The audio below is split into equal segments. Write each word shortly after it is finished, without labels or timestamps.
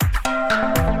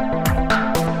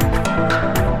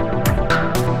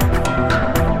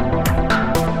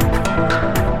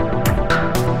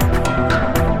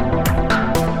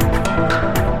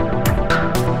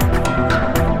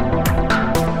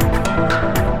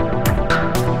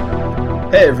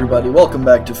Hey everybody, welcome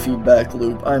back to Feedback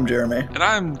Loop. I'm Jeremy. And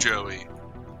I'm Joey.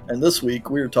 And this week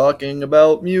we're talking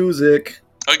about music.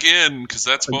 Again, because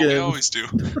that's what we always do.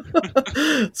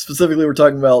 Specifically, we're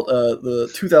talking about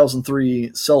the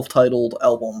 2003 self-titled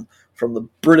album from the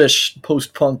British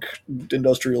post-punk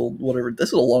industrial whatever. This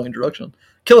is a long introduction.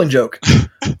 Killing Joke.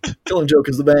 Killing Joke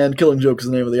is the band. Killing Joke is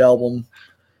the name of the album.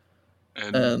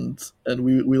 And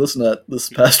we listened to that this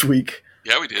past week.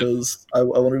 Yeah, we did. Because I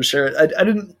wanted to share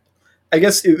it. I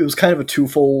guess it was kind of a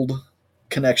twofold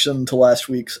connection to last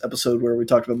week's episode where we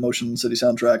talked about Motion City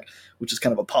Soundtrack, which is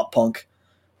kind of a pop punk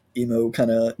emo kind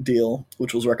of deal,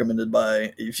 which was recommended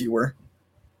by a viewer.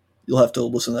 You'll have to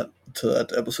listen to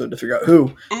that episode to figure out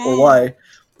who or why.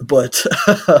 But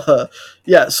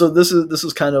yeah, so this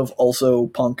is kind of also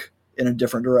punk in a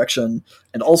different direction.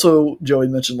 And also, Joey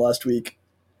mentioned last week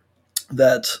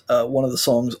that one of the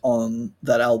songs on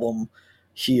that album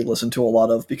he listened to a lot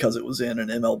of because it was in an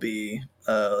MLB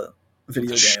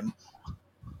video game,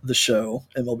 The Show,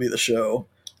 MLB The Show.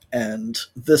 And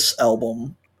this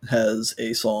album has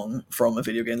a song from a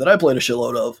video game that I played a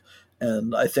shitload of,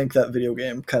 and I think that video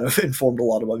game kind of informed a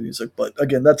lot of my music. But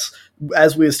again, that's,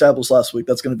 as we established last week,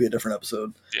 that's going to be a different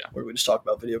episode where we just talk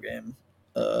about video game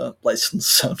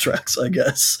licensed soundtracks, I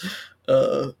guess.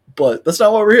 But that's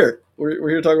not why we're here. We're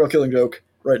here to talk about Killing Joke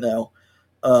right now.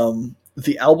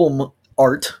 The album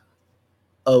art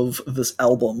of this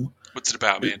album. What's it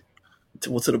about, man?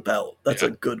 What's it about? That's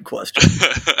a good question.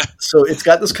 So it's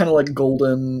got this kind of like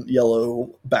golden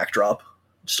yellow backdrop,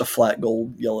 just a flat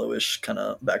gold yellowish kind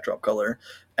of backdrop color,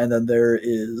 and then there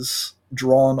is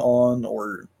drawn on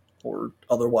or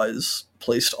otherwise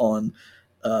placed on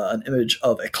an image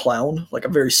of a clown, like a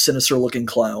very sinister looking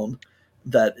clown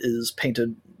that is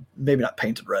painted, maybe not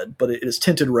painted red, but it is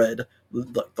tinted red.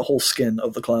 The whole skin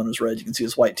of the clown is red. You can see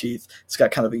his white teeth. It's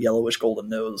got kind of a yellowish golden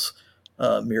nose,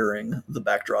 mirroring the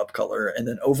backdrop color. And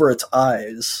then over its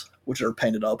eyes, which are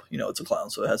painted up, it's a clown,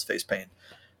 so it has face paint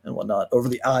and whatnot. Over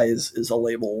the eyes is a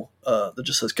label that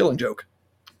just says Killing Joke.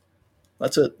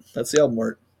 That's it. That's the album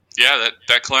art. Yeah,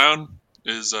 that clown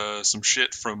is some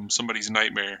shit from somebody's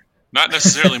nightmare. Not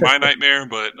necessarily my nightmare,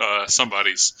 but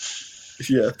somebody's.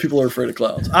 Yeah, people are afraid of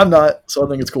clowns. I'm not, so I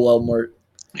think it's cool album art.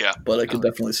 Yeah. But I could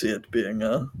definitely see it being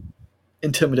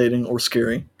intimidating or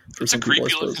scary for some people, I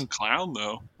suppose. It's a creepy looking clown,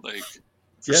 though. Like,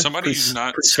 for somebody who's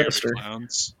not scared of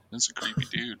clowns, that's a creepy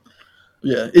dude.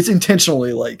 Yeah, it's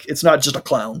intentionally it's not just a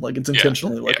clown. Like, it's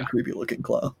intentionally a creepy looking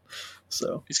clown.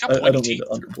 So he's got I don't need to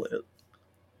underplay it.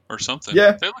 Or something.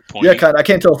 Yeah. They look pointy. Yeah, kind of. I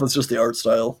can't tell if it's just the art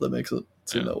style that makes it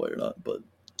seem that way or not. But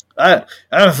I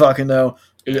don't fucking know.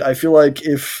 I feel like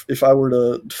if I were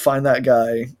to find that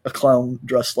guy, a clown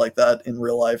dressed like that in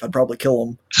real life, I'd probably kill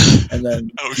him. And then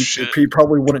he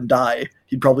probably wouldn't die.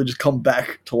 He'd probably just come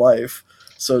back to life.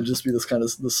 So it'd just be this kind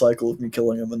of the cycle of me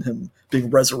killing him and him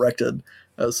being resurrected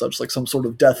as such, like some sort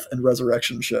of death and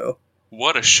resurrection show.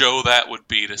 What a show that would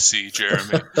be to see,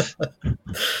 Jeremy.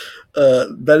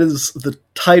 That is the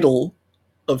title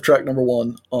of track number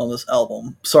 1 on this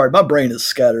album. Sorry, my brain is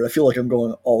scattered. I feel like I'm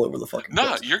going all over the fucking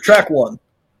place. You're track 1.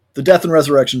 The Death and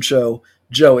Resurrection Show.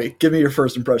 Joey, give me your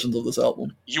first impressions of this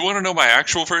album. You want to know my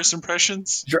actual first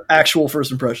impressions? Your actual first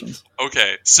impressions.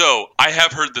 Okay, so I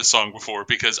have heard this song before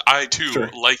because I, too,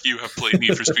 like you, have played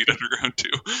Need for Speed Underground 2.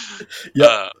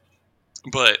 Yep.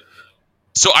 But,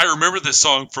 so I remember this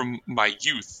song from my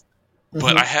youth,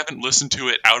 but I haven't listened to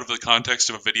it out of the context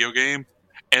of a video game.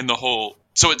 And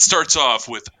so it starts off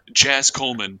with Jazz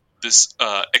Coleman, this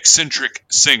eccentric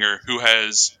singer who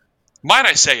has, might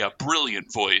I say, a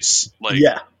brilliant voice.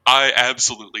 I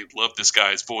absolutely love this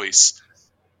guy's voice.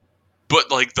 But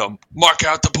the mark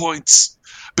out the points,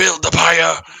 build the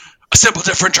pyre, assemble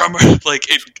different drummer.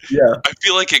 I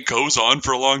feel like it goes on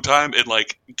for a long time,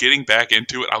 and getting back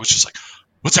into it, I was just like,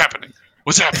 what's happening?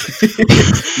 What's happening?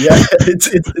 Yeah,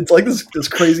 it's like this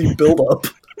crazy build up,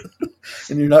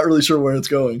 and you're not really sure where it's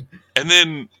going. And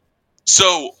then,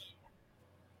 so,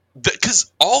 because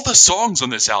all the songs on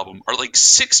this album are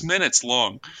 6 minutes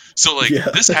long. So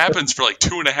this happens for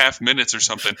 2.5 minutes or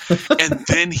something. And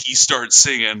then he starts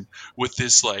singing with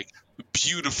this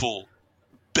beautiful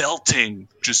belting,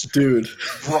 just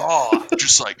raw,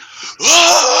 just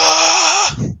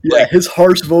ah! Yeah, his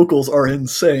harsh vocals are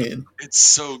insane. It's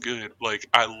so good.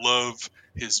 I love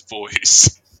his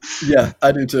voice. Yeah,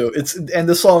 I do too. And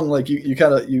the song,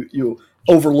 you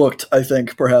overlooked, I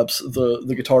think, perhaps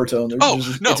the guitar tone.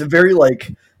 It's a very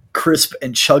crisp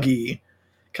and chuggy,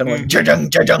 kind of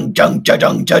ja-jung, ja-jung, jung,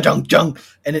 ja-jung, ja-jung, jung.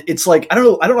 And it's I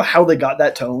don't know how they got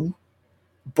that tone,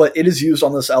 but it is used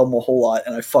on this album a whole lot,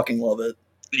 and I fucking love it.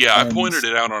 Yeah, I pointed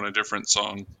it out on a different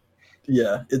song.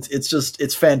 Yeah,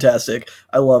 it's fantastic.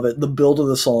 I love it. The build of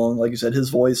the song, like you said, his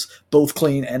voice, both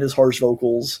clean and his harsh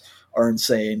vocals are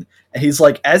insane. And he's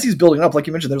like, as he's building up, like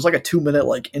you mentioned, there's like a 2 minute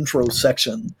like intro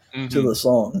section to the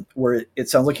song where it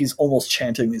sounds like he's almost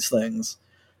chanting these things.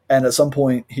 And at some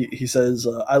point, he says,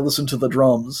 "I listen to the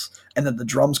drums," and then the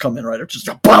drums come in right, it's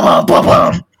just bum bum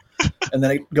bum, and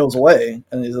then it goes away,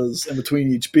 and he says, in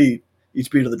between each beat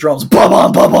of the drums, bum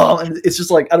bum bum bum, and it's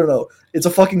just like, I don't know, it's a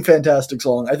fucking fantastic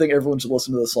song. I think everyone should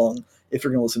listen to this song if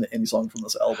you're going to listen to any song from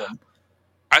this album.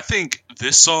 I think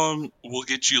this song will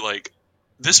get you like,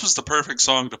 this was the perfect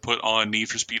song to put on Need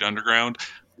for Speed Underground.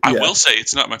 I will say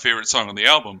it's not my favorite song on the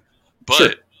album, but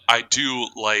sure. I do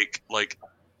like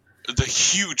the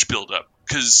huge buildup,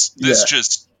 because this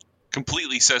just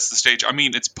completely sets the stage. I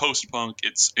mean, it's post-punk,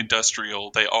 it's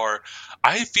industrial.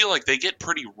 I feel like they get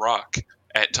pretty rock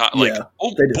at times, like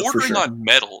bordering on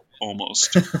metal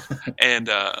almost. And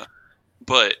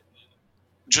but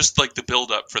just like the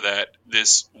build-up for that,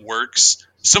 this works.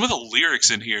 Some of the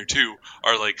lyrics in here too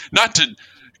are like, not to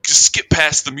just skip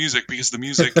past the music because the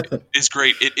music is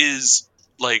great. It is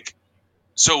like,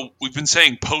 so we've been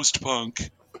saying post-punk,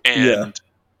 and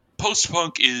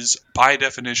post-punk is by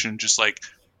definition just like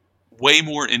way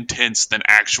more intense than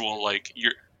actual like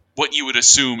what you would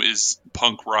assume is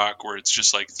punk rock, where it's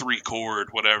just like 3-chord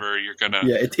whatever you're gonna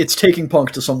it's taking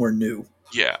punk to somewhere new.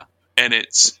 And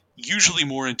it's usually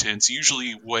more intense,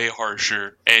 usually way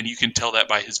harsher, and you can tell that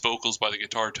by his vocals, by the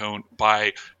guitar tone,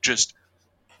 by just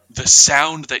the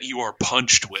sound that you are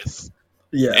punched with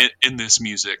in this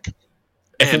music.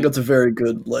 I think that's a very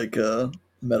good like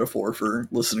metaphor for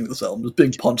listening to this album, just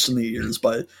being punched in the ears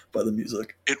by the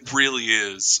music. It really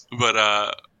is.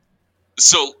 But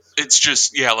so it's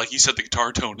just, like you said, the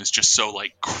guitar tone is just so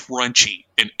like crunchy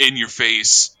and in your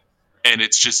face, and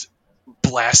it's just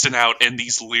blasting out, and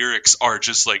these lyrics are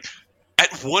just like,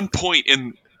 at one point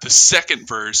in the second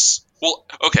verse, well,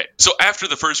 okay, so after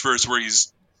the first verse where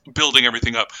he's building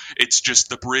everything up, it's just,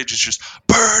 the bridge is just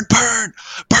burn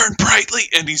brightly,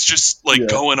 and he's just like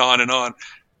going on and on.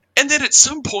 And then at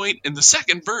some point in the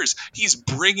second verse, he's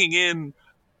bringing in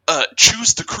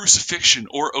choose the crucifixion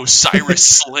or Osiris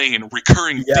slain,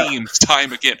 recurring themes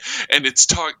time again. And it's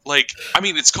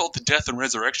it's called the Death and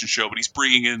Resurrection Show, but he's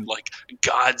bringing in like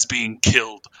gods being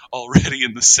killed already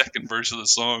in the second verse of the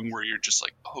song, where you're just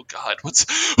like, oh God,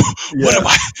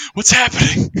 what's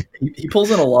happening? He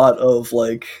pulls in a lot of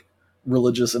like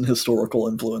religious and historical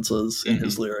influences in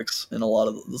his lyrics in a lot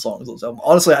of the songs on this album.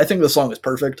 Honestly, I think the song is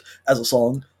perfect as a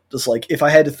song. Just like, if I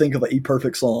had to think of a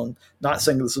perfect song, not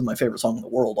saying this is my favorite song in the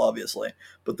world, obviously,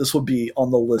 but this would be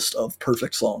on the list of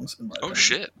perfect songs in my opinion.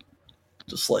 Shit.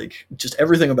 Just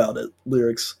everything about it,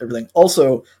 lyrics, everything.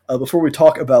 Also, before we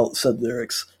talk about said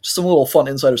lyrics, just some little fun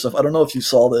insider stuff. I don't know if you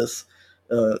saw this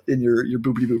in your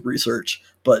boopity boop research,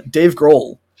 but Dave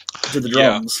Grohl did the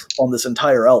drums on this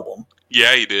entire album.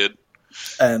 Yeah, he did.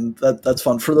 And that's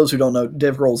fun. For those who don't know,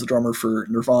 Dave Grohl is the drummer for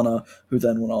Nirvana, who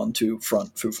then went on to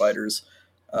front Foo Fighters.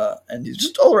 And he's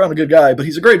just all around a good guy, but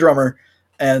he's a great drummer,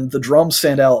 and the drums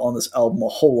stand out on this album a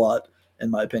whole lot, in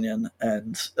my opinion.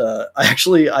 And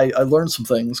I learned some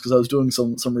things because I was doing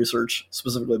some research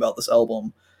specifically about this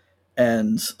album,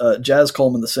 and Jaz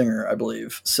Coleman, the singer, I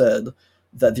believe, said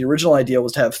that the original idea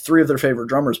was to have 3 of their favorite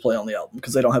drummers play on the album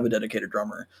because they don't have a dedicated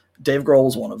drummer. Dave Grohl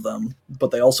was one of them,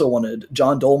 but they also wanted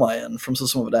John Dolmayan from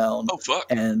System of a Down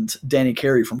and Danny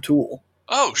Carey from Tool.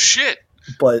 Oh, shit.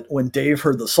 But when Dave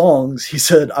heard the songs, he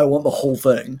said, I want the whole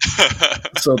thing.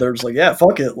 So they're just like, yeah,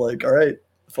 fuck it. Like, all right,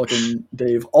 fucking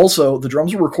Dave. Also, the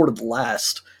drums were recorded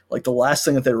last. Like, the last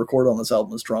thing that they recorded on this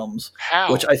album is drums.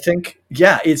 How? Which I think,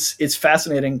 it's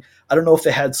fascinating. I don't know if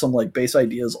they had some, like, bass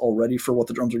ideas already for what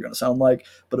the drums are going to sound like,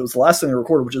 but it was the last thing they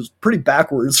recorded, which is pretty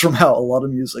backwards from how a lot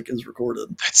of music is recorded.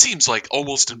 That seems, like,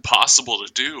 almost impossible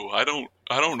to do. I don't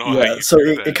know how you so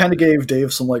do that. It kind of gave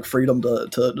Dave some, like, freedom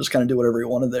to just kind of do whatever he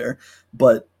wanted there.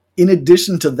 But in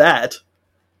addition to that,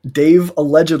 Dave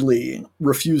allegedly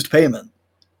refused payment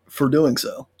for doing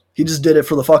so. He just did it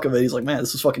for the fuck of it. He's like, man,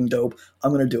 this is fucking dope.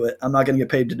 I'm going to do it. I'm not going to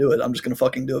get paid to do it. I'm just going to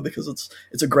fucking do it because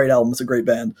it's a great album. It's a great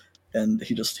band. And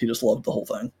he just loved the whole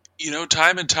thing. You know,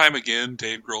 time and time again,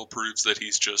 Dave Grohl proves that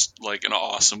he's just like an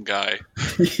awesome guy.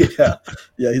 Yeah,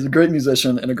 he's a great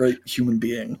musician and a great human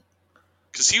being.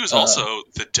 Because he was also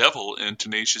the devil in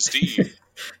Tenacious D,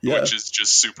 which is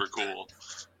just super cool.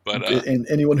 But and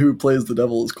anyone who plays the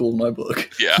devil is cool in my book.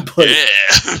 Yeah.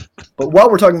 But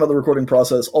while we're talking about the recording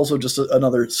process, also just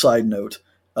another side note,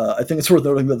 I think it's worth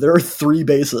noting that there are 3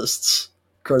 bassists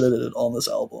credited on this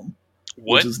album.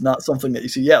 What? Which is not something that you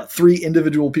see. Yeah, 3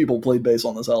 individual people played bass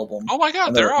on this album. Oh my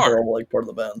God, there are. They're all like part of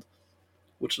the band,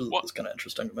 which is kind of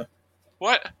interesting to me.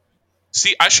 What?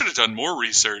 See, I should have done more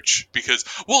research because,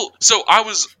 so I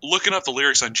was looking up the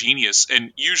lyrics on Genius,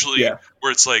 and usually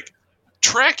where it's like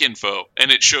track info, and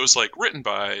it shows like written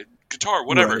by, guitar,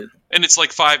 whatever, Right. and it's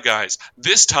like 5 guys.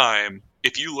 This time,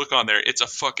 if you look on there, it's a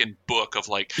fucking book of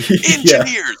like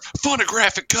engineers,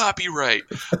 phonographic copyright,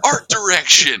 art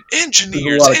direction,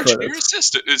 engineers, engineer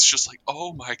assistant. It's just like,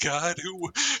 oh my god,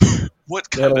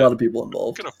 what kind of a lot of people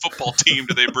involved? What kind of football team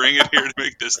do they bring in here to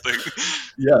make this thing?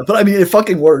 Yeah, but I mean, it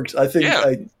fucking worked. I think.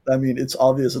 Yeah. I mean, it's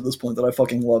obvious at this point that I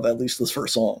fucking love at least this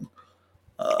first song.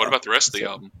 What about the rest of the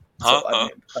album? I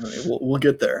mean, we'll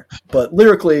get there. But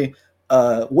lyrically,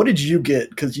 what did you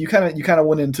get? Because you kind of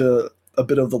went into a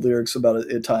bit of the lyrics about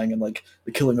it tying in like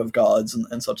the killing of gods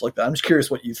and such like that. I'm just curious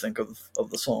what you think of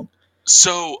the song.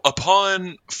 So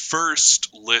upon first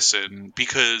listen,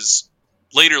 because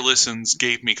later listens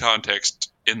gave me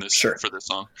context in this for this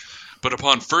song, but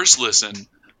upon first listen,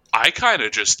 I kind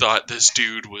of just thought this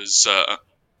dude was I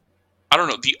don't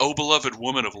know, the "Oh beloved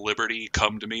woman of liberty,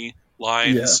 come to me"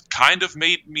 lines kind of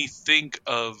made me think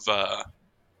of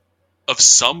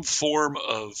some form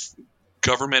of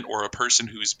government or a person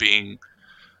who's being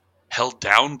held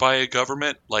down by a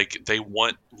government, like they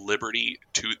want liberty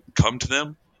to come to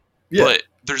them. Yeah. But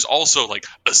there's also like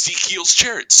Ezekiel's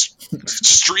chariots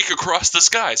streak across the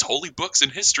skies, holy books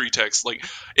and history texts. Like,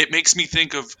 it makes me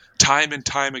think of time and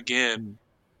time again,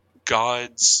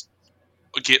 gods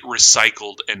get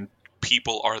recycled and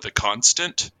people are the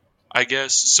constant, I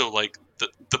guess. So like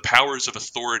the powers of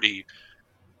authority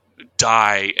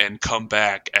die and come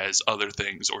back as other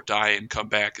things, or die and come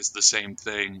back as the same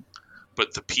thing,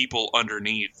 but the people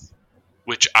underneath,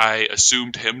 which I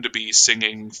assumed him to be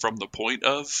singing from the point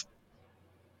of,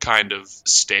 kind of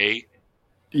stay.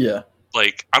 Yeah.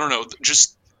 Like, I don't know,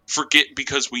 just forget,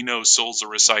 because we know souls are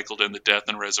recycled in the death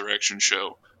and resurrection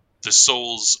show. The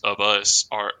souls of us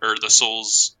the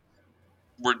souls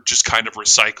were just kind of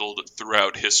recycled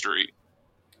throughout history.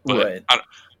 But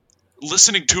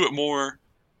listening to it more,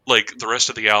 like the rest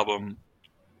of the album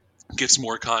gives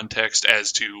more context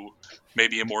as to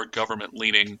maybe a more government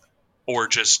leaning or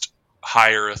just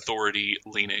higher authority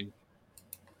leaning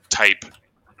type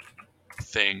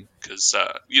thing. Because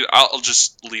I'll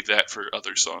just leave that for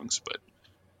other songs. But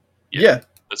yeah,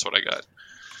 that's what I got.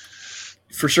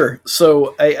 For sure.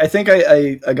 So I think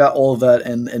I got all of that,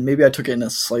 and maybe I took it in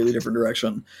a slightly different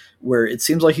direction, where it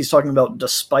seems like he's talking about,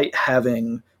 despite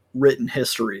having written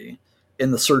history, in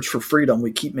the search for freedom,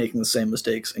 we keep making the same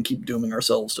mistakes and keep dooming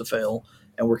ourselves to fail.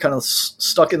 And we're kind of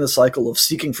stuck in the cycle of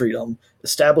seeking freedom,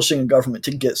 establishing a government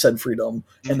to get said freedom,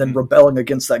 and then rebelling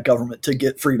against that government to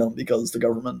get freedom because the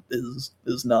government is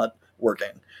not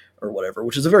working or whatever,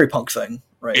 which is a very punk thing,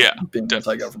 right? Yeah, being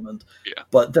definitely anti-government. Yeah.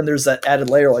 But then there's that added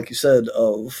layer, like you said,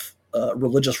 of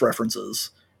religious references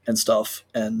and stuff.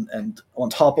 And on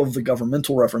top of the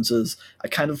governmental references, I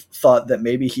kind of thought that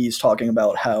maybe he's talking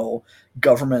about how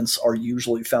governments are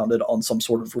usually founded on some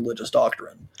sort of religious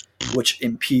doctrine, which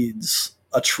impedes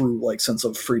a true like sense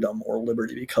of freedom or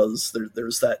liberty, because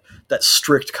there's that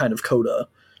strict kind of coda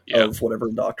of whatever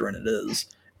doctrine it is.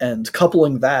 And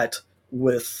coupling that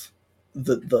with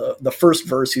the first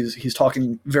verse, he's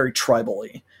talking very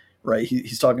tribally, right?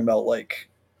 He's talking about like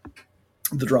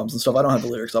the drums and stuff. I don't have the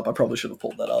lyrics up. I probably should have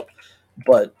pulled that up.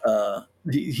 But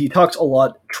he talks a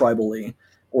lot tribally,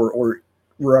 or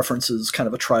references kind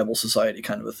of a tribal society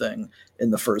kind of a thing in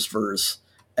the first verse.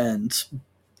 And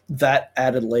that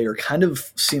added layer kind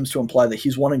of seems to imply that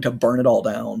he's wanting to burn it all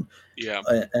down. Yeah.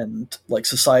 And like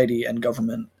society and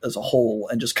government as a whole,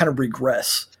 and just kind of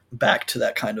regress back to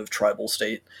that kind of tribal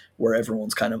state where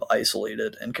everyone's kind of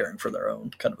isolated and caring for their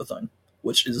own kind of a thing,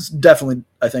 which is definitely,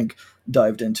 I think,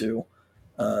 dived into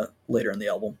later in the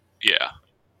album. Yeah,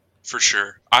 for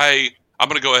sure. I'm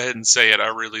going to go ahead and say it. I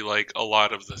really like a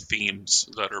lot of the themes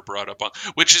that are brought up on,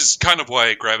 which is kind of why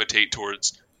I gravitate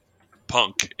towards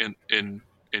punk in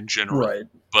general. Right.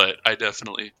 But I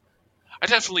definitely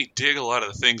dig a lot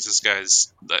of the things this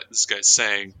guy's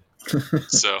saying.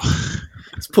 So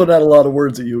it's putting out a lot of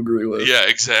words that you agree with. Yeah,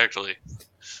 exactly.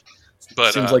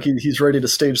 But seems like he's ready to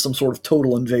stage some sort of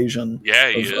total invasion.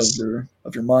 Yeah, he is.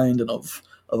 Of your mind and of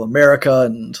America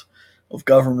and of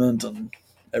government and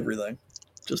everything.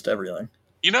 Just everything.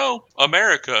 You know,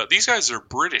 America, these guys are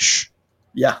British.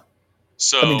 Yeah.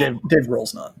 So I mean, Dave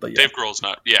Grohl's not, but yeah. Dave Grohl's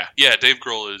not. Yeah. Yeah, Dave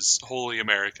Grohl is wholly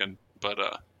American, but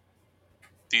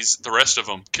the rest of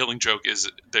them, Killing Joke,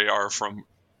 they are from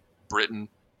Britain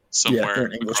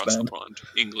somewhere English across band. the pond.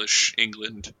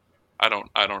 England. I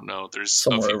don't know.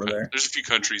 Somewhere over there. There's a few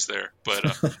countries there, but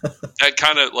that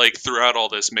kind of like throughout all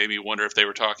this made me wonder if they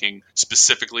were talking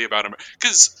specifically about America.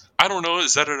 Because I don't know,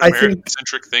 is that an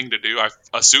American-centric thing to do? I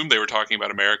assume they were talking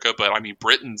about America, but I mean,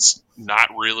 Britain's not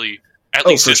really, at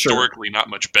least historically, not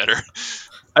much better.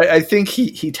 I think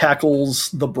he tackles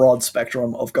the broad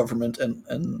spectrum of government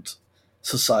and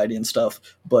society and stuff,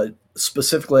 but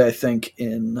specifically, I think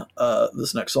in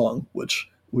this next song, which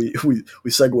we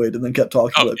segued and then kept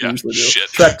talking like we usually do. Shit.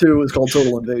 Track 2 is called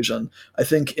Total Invasion. I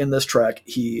think in this track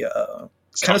he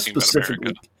kind of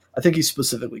specifically, I think he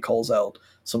specifically calls out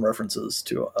some references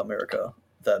to America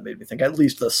that made me think at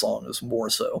least this song is more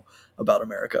so about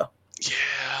America.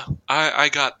 Yeah, I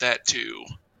got that too.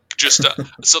 Just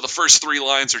so the first 3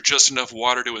 lines are just enough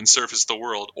water to ensurface the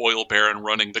world. Oil baron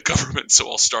running the government, so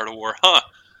I'll start a war. Huh?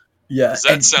 Yeah. Does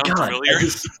that sound familiar?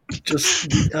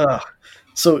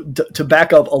 So to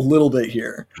back up a little bit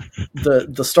here,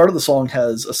 the start of the song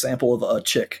has a sample of a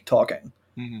chick talking,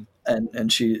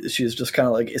 and she's just kind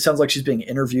of like, it sounds like she's being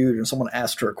interviewed and someone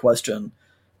asked her a question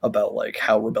about like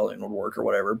how rebellion would work or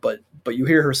whatever. But you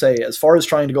hear her say, as far as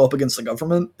trying to go up against the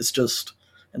government, it's just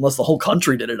unless the whole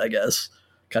country did it, I guess,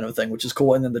 kind of a thing, which is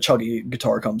cool. And then the chuggy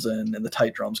guitar comes in and the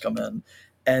tight drums come in.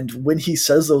 And when he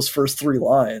says those first 3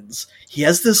 lines, he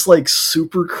has this like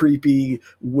super creepy,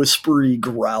 whispery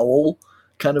growl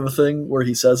kind of a thing where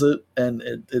he says it, and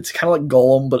it's kind of like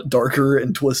Gollum but darker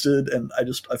and twisted, and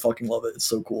I fucking love it. It's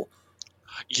so cool.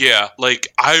 Yeah,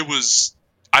 like I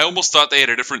almost thought they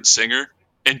had a different singer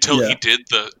until he did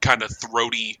the kind of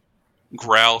throaty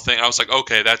growl thing. I was like,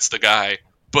 okay, that's the guy.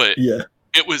 But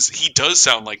he does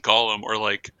sound like Gollum or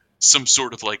like some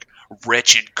sort of like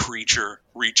wretched creature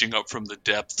reaching up from the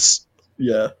depths.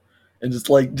 Yeah. And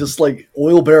just like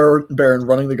oil baron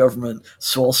running the government,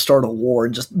 so I'll start a war,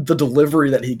 and just the delivery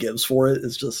that he gives for it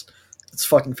is just, it's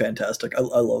fucking fantastic. I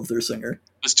love their singer.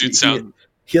 This dude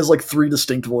he has like 3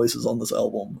 distinct voices on this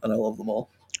album, and I love them all.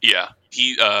 Yeah,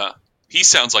 he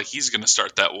sounds like he's gonna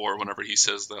start that war whenever he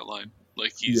says that line.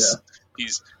 Like he's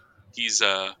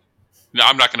no,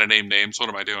 I'm not gonna name names. What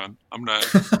am I doing? I'm not.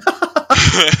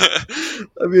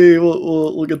 I mean,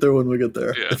 we'll get there when we get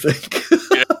there. Yeah. I think.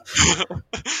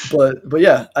 But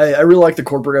yeah, I really like the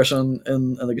chord progression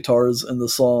and the guitars in the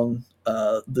song.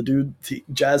 The dude,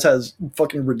 Jazz has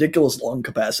fucking ridiculous lung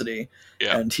capacity,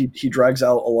 and he drags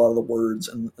out a lot of the words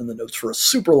and the notes for a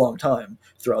super long time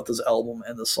throughout this album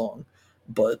and this song.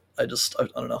 But I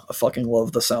don't know, I fucking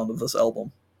love the sound of this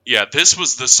album. Yeah, this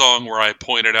was the song where I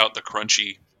pointed out the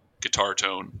crunchy guitar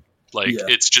tone. Like,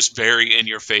 it's just very in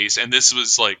your face. And this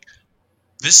was like,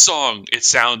 this song, it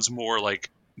sounds more like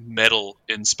metal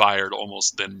inspired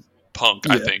almost than punk,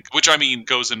 I think. Which, I mean,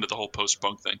 goes into the whole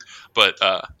post-punk thing. But,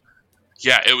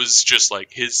 it was just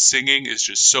like, his singing is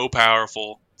just so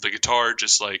powerful. The guitar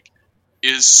just like,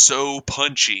 is so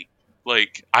punchy.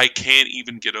 Like, I can't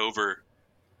even get over.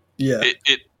 Yeah.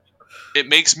 It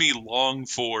makes me long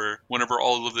for whenever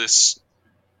all of this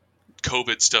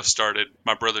COVID stuff started,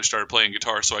 my brother started playing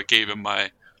guitar, so I gave him my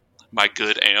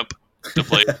good amp to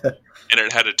play, and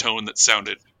it had a tone that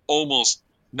sounded almost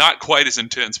not quite as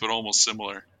intense, but almost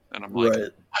similar. And I'm like,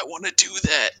 I want to do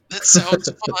that. That sounds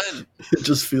fun. It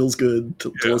just feels good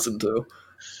to listen to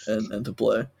and to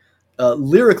play.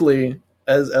 Lyrically,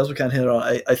 as we kind of hit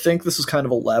on, I think this is kind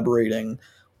of elaborating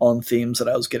on themes that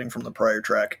I was getting from the prior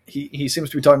track. He seems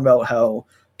to be talking about how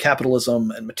capitalism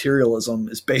and materialism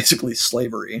is basically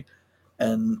slavery,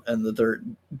 and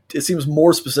that it seems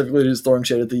more specifically he's throwing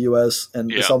shade at the U.S. And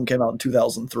this album came out in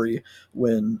 2003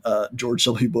 when George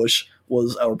W. Bush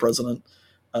was our president.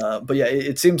 But yeah,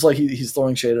 it seems like he's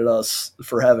throwing shade at us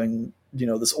for having,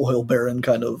 this oil baron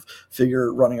kind of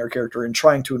figure running our character and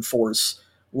trying to enforce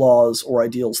laws or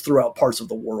ideals throughout parts of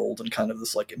the world in kind of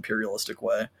this like imperialistic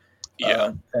way.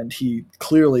 And he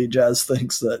clearly, Jazz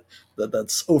thinks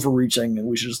that's overreaching and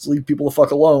we should just leave people the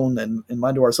fuck alone and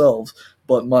mind to ourselves.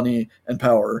 But money and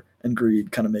power and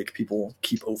greed kind of make people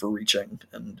keep overreaching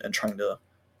and trying to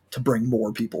bring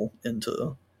more people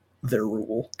into their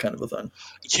rule, kind of a thing.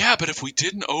 Yeah, but if we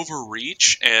didn't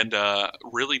overreach and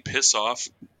really piss off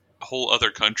whole other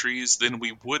countries, then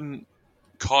we wouldn't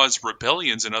cause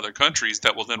rebellions in other countries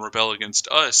that will then rebel against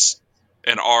us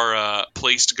and our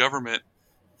placed government.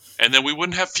 And then we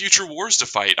wouldn't have future wars to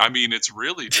fight. I mean, it's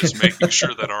really just making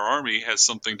sure that our army has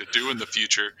something to do in the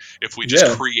future if we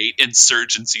just create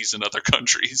insurgencies in other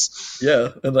countries. Yeah,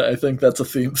 and I think that's a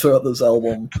theme throughout this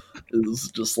album is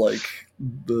just like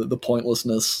the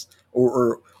pointlessness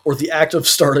or the act of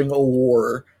starting a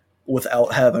war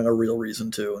without having a real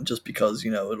reason to, and just because,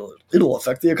 it'll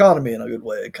affect the economy in a good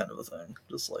way, kind of a thing.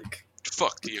 Just like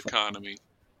fuck the economy.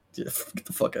 Yeah, get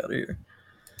the fuck out of here.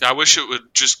 I wish it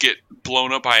would just get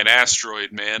blown up by an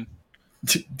asteroid, man.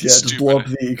 Yeah, just blow up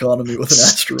the economy with an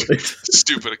asteroid.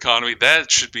 Stupid economy.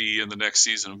 That should be in the next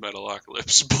season of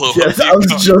Metalocalypse. Blow up Yeah, the I was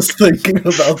economy. just thinking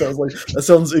about that. I was like, that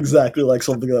sounds exactly like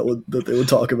something that they would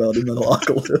talk about in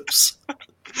Metalocalypse.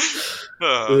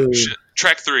 Shit.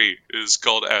 Track 3 is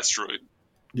called Asteroid.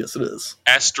 Yes, it is.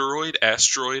 Asteroid?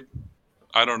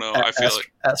 I don't know. I feel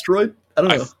like asteroid. I don't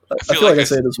know. I feel like I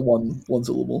say it as one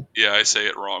syllable. Yeah, I say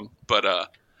it wrong. But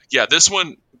yeah, this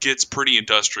one gets pretty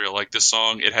industrial. Like this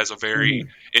song, it has a very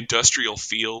industrial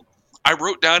feel. I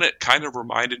wrote down it kind of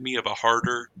reminded me of a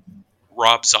harder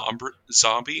Rob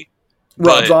Zombie.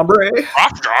 Rob Zombie.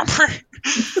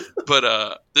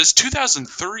 But this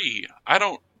 2003,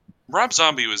 Rob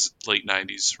Zombie was late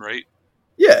 90s, right?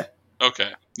 Yeah.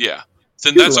 Okay. Yeah.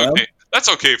 Then that's okay. That's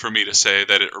okay for me to say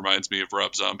that it reminds me of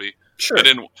Rob Zombie. Sure. I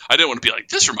didn't want to be like,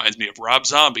 this reminds me of Rob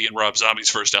Zombie, and Rob Zombie's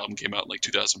first album came out in like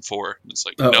 2004. And it's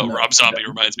like, no, Rob Zombie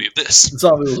reminds me of this.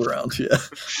 Zombie was around, yeah.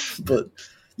 But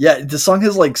yeah, the song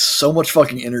has like so much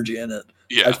fucking energy in it.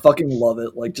 Yeah. I fucking love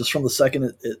it. Like just from the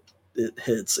second it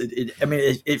hits,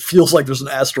 it feels like there's an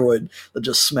asteroid that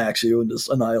just smacks you and just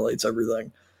annihilates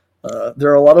everything.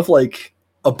 There are a lot of like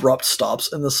abrupt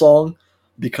stops in the song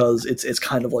because it's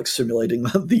kind of like simulating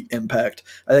the impact.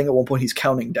 I think at one point he's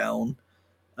counting down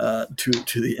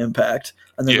to the impact,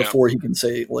 and then before he can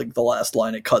say like the last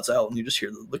line, it cuts out and you just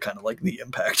hear the kind of like the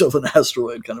impact of an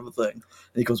asteroid kind of a thing, and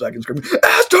he comes back and screams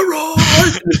asteroid,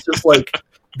 and it's just like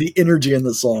the energy in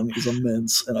the song is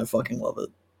immense and I fucking love it.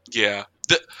 Yeah,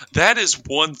 that is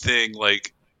one thing.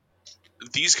 Like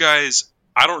these guys,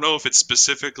 I don't know if it's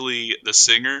specifically the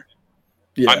singer.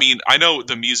 Yeah. I mean, I know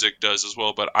the music does as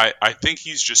well, but I think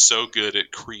he's just so good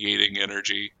at creating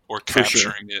energy or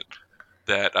capturing it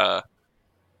that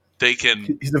they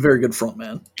can. He's a very good front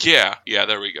man. Yeah,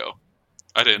 there we go.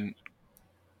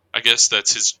 I guess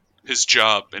that's his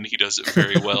job, and he does it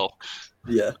very well.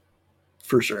 Yeah,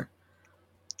 for sure.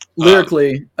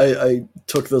 Lyrically, I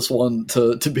took this one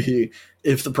to be,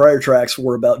 if the prior tracks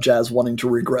were about jazz wanting to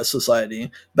regress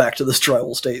society back to this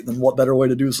tribal state, then what better way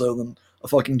to do so than a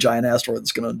fucking giant asteroid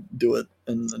that's going to do it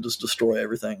and just destroy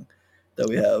everything that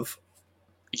we have.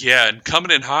 Yeah, and coming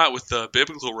in hot with the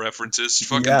biblical references,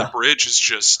 fucking the bridge is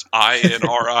just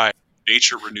INRI,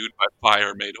 nature renewed by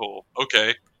fire made whole.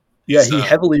 Okay. Yeah, he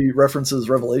heavily references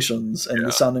Revelations and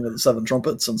the sounding of the seven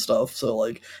trumpets and stuff. So,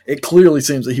 like, it clearly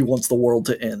seems that he wants the world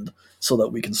to end so that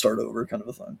we can start over, kind of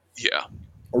a thing. Yeah.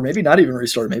 Or maybe not even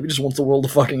restart. Maybe just wants the world to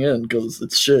fucking end because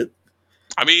it's shit.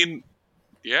 I mean,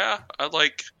 yeah, I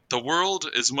like the world,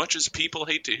 as much as people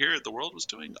hate to hear it, the world was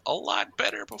doing a lot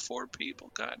better before people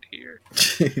got here.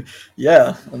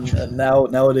 Yeah, and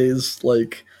nowadays,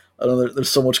 like, I don't know, there's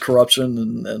so much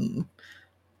corruption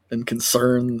and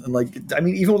concern, and like, I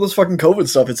mean, even with this fucking COVID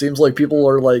stuff, it seems like people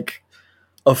are like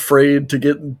afraid to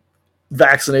get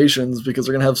vaccinations because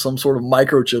they're gonna have some sort of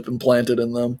microchip implanted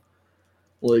in them.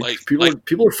 Like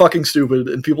people are fucking stupid,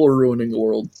 and people are ruining the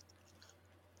world.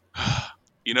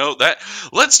 You know that.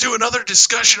 Let's do another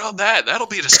discussion on that. That'll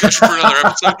be a discussion for another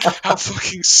episode. How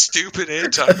fucking stupid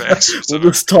anti-vaxxers are. We'll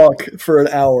just talk for an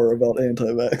hour about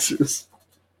anti-vaxxers.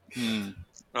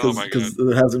 Oh my god, because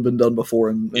it hasn't been done before,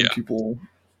 and people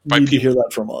need to hear that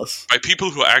from us. By people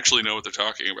who actually know what they're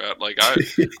talking about. Like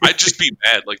I'd just be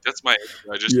mad. Like that's my.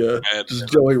 I just be mad.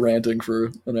 Just Joey ranting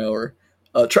for an hour.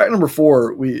 Track number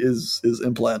 4 is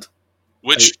Implant.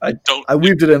 Which I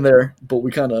weaved it in there, but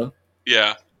we kind of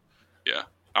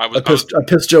I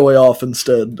pissed Joey off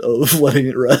instead of letting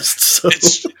it rest. So.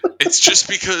 It's just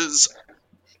because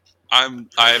I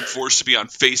am forced to be on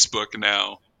Facebook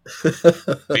now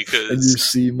because and you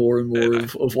see more and more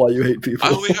of why you hate people.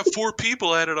 I only have 4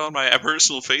 people added on my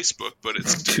personal Facebook, but it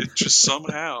just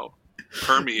somehow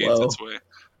permeates its way.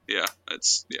 Yeah,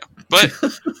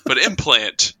 But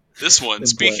Implant. This one,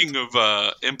 speaking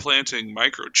of implanting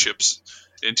microchips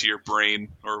into your brain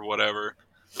or whatever,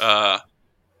 you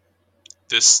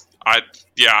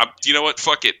know what?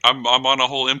 Fuck it. I'm on a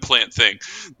whole implant thing.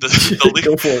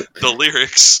 Go for it. The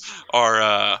lyrics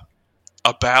are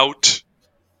about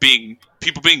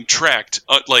people being tracked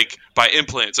like by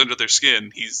implants under their skin.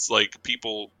 He's like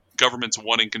governments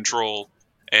wanting control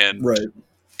and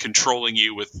controlling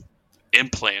you with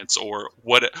implants or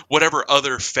whatever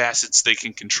other facets they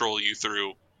can control you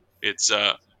through. It's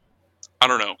I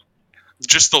don't know,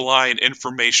 just the line,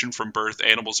 information from birth,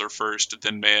 animals are first,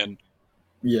 then man.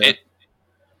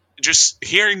 Just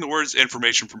hearing the words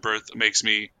information from birth makes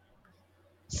me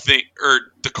think, or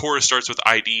the chorus starts with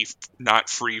ID not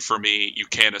free for me, you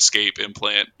can't escape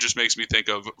implant. Just makes me think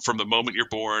of from the moment you're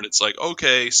born. It's like,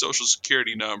 okay, social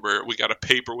security number, we got a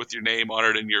paper with your name on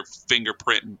it and your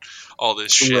fingerprint and all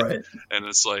this shit. Right. And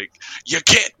it's like, you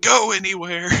can't go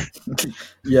anywhere.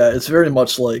 Yeah, it's very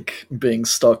much like being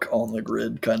stuck on the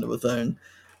grid kind of a thing,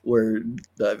 where,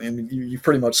 I mean, you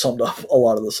pretty much summed up a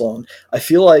lot of the song. I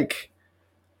feel like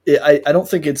I don't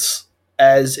think it's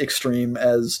as extreme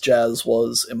as Jazz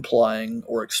was implying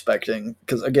or expecting,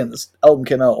 because again, this album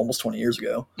came out almost 20 years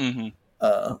ago.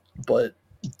 But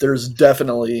there's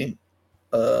definitely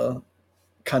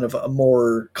kind of a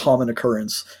more common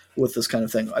occurrence with this kind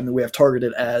of thing. I mean, we have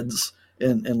targeted ads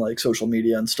in like social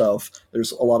media and stuff.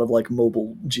 There's a lot of like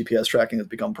mobile GPS tracking that's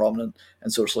become prominent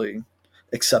and socially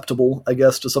acceptable, I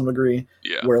guess, to some degree.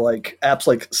 Yeah. Where like apps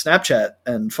like Snapchat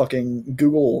and fucking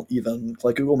Google, even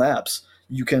like Google Maps,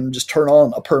 you can just turn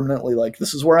on a permanently like,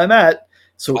 this is where I'm at,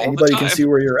 so All anybody the can time. see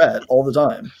where you're at all the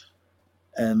time.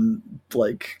 And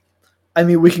like, I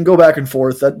mean, we can go back and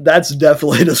forth. That's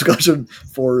definitely a discussion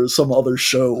for some other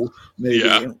show, maybe.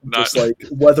 Yeah, Just like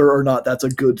whether or not that's a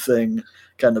good thing,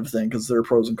 kind of thing, because there are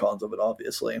pros and cons of it,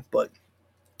 obviously. But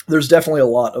there's definitely a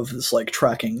lot of this like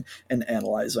tracking and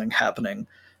analyzing happening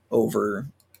over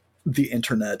the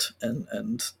internet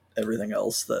and everything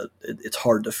else, that it's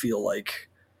hard to feel like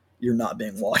you're not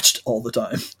being watched all the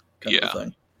time, kind of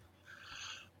thing.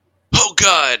 Oh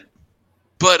God.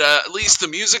 But at least the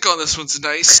music on this one's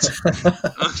nice.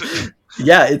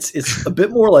 Yeah, it's a bit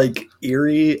more like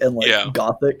eerie and like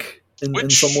gothic in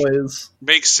some ways.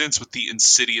 Makes sense with the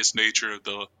insidious nature of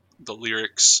the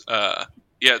lyrics.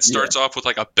 It starts off with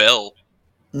like a bell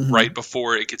right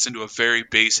before it gets into a very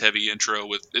bass heavy intro.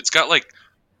 It's got like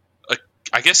a,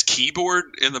 I guess,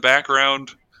 keyboard in the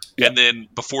background, and then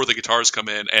before the guitars come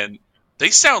in, and they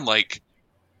sound like,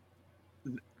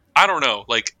 I don't know,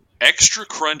 like extra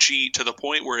crunchy to the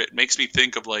point where it makes me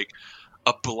think of like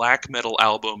a black metal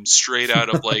album straight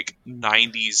out of like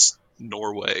 90s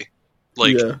Norway.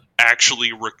 Like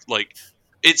actually like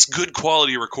it's good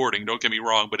quality recording, don't get me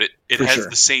wrong, but it has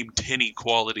the same tinny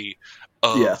quality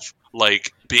of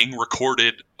like being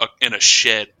recorded in a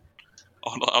shed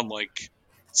on like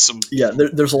some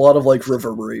there's a lot of like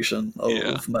reverberation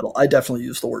of metal. I definitely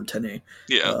use the word tinny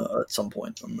at some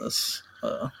point in this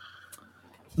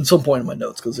at some point in my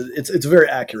notes, because it's very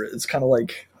accurate. It's kind of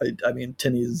like, I mean,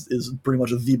 tinny is pretty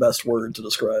much the best word to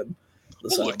describe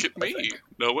the sound. Look at me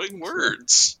knowing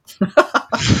words.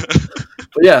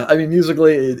 But yeah, I mean,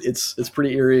 musically it's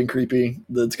pretty eerie and creepy.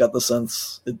 It's got the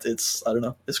synths. It's I don't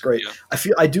know, it's great.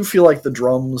 I do feel like the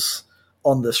drums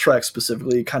on this track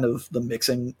specifically, kind of the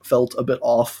mixing felt a bit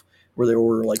off, where they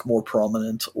were like more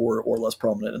prominent or less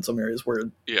prominent in some areas where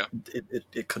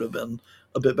it could have been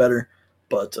a bit better.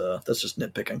 But that's just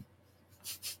nitpicking.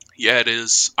 Yeah, it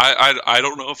is. I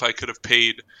don't know if I could have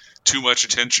paid too much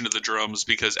attention to the drums,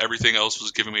 because everything else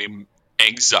was giving me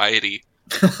anxiety.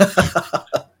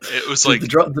 It was like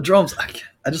the drums.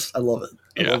 I love it.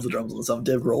 I love the drums on the song.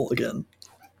 Dave Grohl again,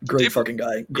 great fucking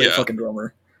guy, great fucking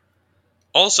drummer.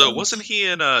 Also, wasn't he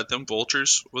in Them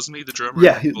Vultures? Wasn't he the drummer?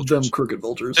 Yeah, Them Crooked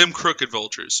Vultures. Them Crooked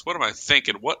Vultures. What am I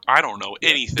thinking? What? I don't know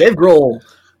anything. Dave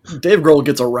Grohl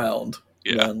gets around.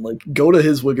 Yeah, man. Like, go to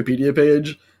his Wikipedia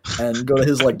page and go to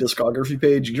his like discography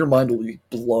page. Your mind will be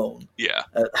blown. Yeah,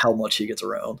 at how much he gets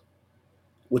around,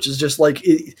 which is just like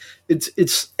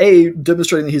it's A,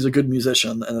 demonstrating that he's a good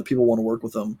musician and that people want to work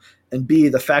with him, and B,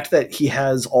 the fact that he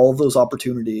has all of those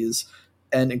opportunities,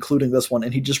 and including this one,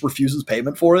 and he just refuses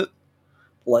payment for it.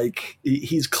 Like,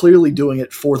 he's clearly doing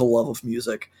it for the love of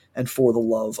music and for the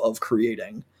love of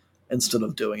creating, instead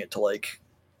of doing it to like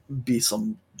be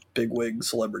some bigwig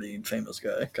celebrity famous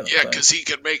guy kind of thing. Because he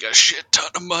could make a shit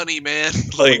ton of money, man.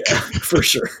 Like, for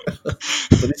sure. But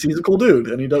he's a cool dude,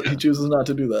 and he chooses not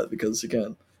to do that because he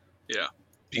can. Yeah.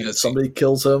 And if somebody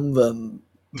kills him, then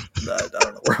I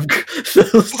don't know where I'm going.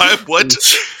 What?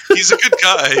 He's a good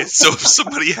guy, so if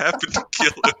somebody happened to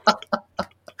kill him,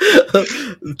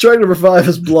 trying to revive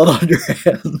his blood on your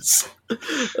hands. I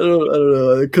don't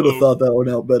know. I could have thought that one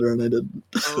out better, and I didn't.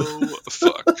 Oh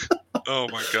fuck! Oh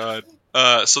my god.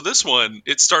 So this one,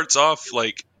 it starts off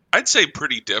like, I'd say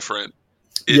pretty different.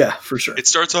 For sure. It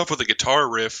starts off with a guitar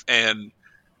riff, and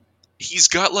he's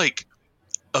got like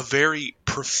a very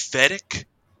prophetic,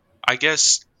 I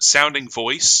guess, sounding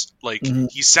voice. Like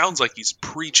he sounds like he's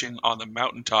preaching on the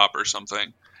mountaintop or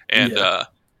something. And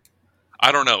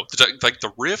I don't know, like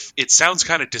the riff, it sounds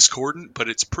kind of discordant, but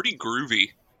it's pretty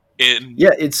groovy.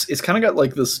 It's kind of got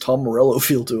like this Tom Morello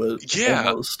feel to it. Yeah,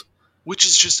 almost. Which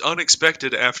is just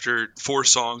unexpected after 4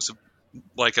 songs of,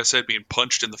 like I said, being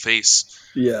punched in the face.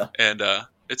 Yeah. And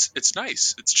it's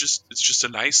nice. It's just a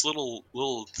nice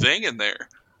little thing in there.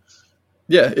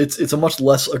 Yeah, it's a much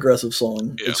less aggressive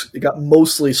song. Yeah. It got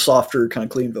mostly softer, kind of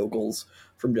clean vocals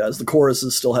from Jazz. The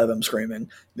choruses still have him screaming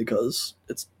because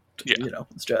it's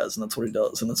it's Jazz and that's what he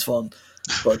does and it's fun.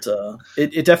 But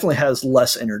it definitely has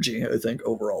less energy, I think,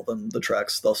 overall than the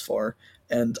tracks thus far.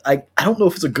 And I don't know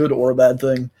if it's a good or a bad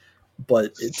thing,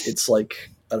 but it's like,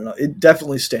 I don't know. It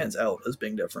definitely stands out as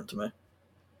being different to me.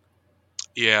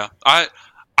 Yeah, I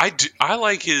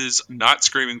like his not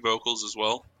screaming vocals as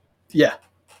well. Yeah,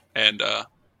 and I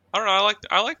don't know.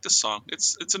 I like this song.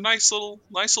 It's a nice little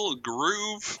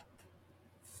groove,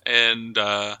 and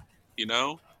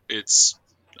it's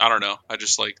I don't know. I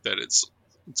just like that it's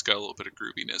got a little bit of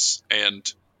grooviness,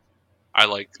 and I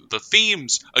like the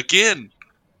themes again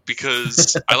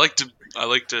because I like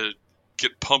to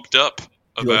get pumped up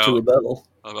about. You like to rebel.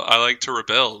 I like to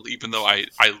rebel, even though I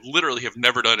literally have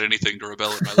never done anything to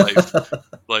rebel in my life.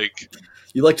 Like,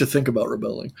 you like to think about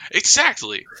rebelling.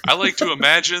 Exactly. I like to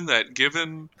imagine that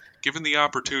given the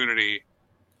opportunity,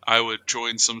 I would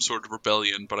join some sort of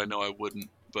rebellion, but I know I wouldn't.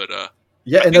 But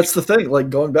yeah, and that's the thing. Like,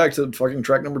 going back to fucking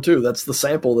track number 2, that's the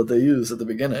sample that they use at the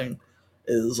beginning.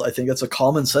 I think that's a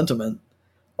common sentiment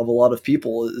of a lot of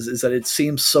people is that it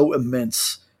seems so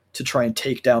immense to try and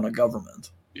take down a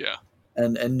government. Yeah.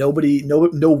 And no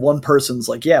one person's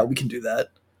like, yeah, we can do that.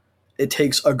 It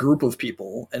takes a group of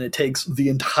people, and it takes the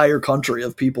entire country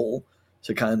of people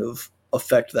to kind of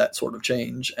affect that sort of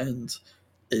change. And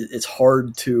it's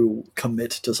hard to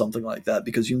commit to something like that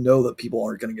because you know that people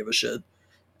aren't going to give a shit,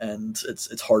 and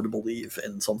it's hard to believe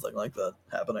in something like that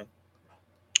happening.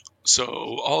 So,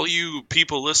 all you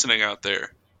people listening out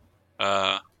there,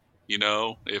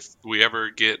 if we ever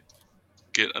get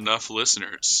enough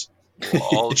listeners, we'll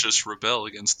all just rebel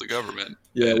against the government.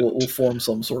 Yeah, we'll form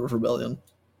some sort of rebellion.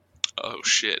 Oh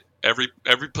shit! Every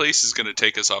place is going to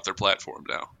take us off their platform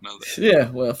now. Yeah,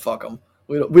 well, fuck them.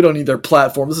 We don't need their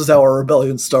platform. This is how our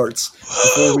rebellion starts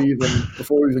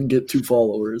before we even get 2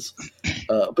 followers.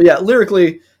 But yeah,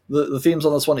 lyrically, the themes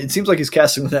on this one, it seems like he's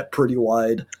casting the net pretty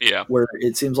wide. Yeah. Where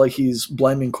it seems like he's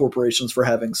blaming corporations for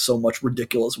having so much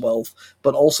ridiculous wealth,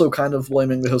 but also kind of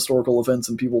blaming the historical events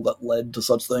and people that led to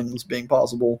such things being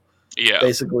possible. Yeah.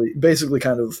 Basically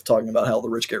kind of talking about how the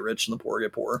rich get rich and the poor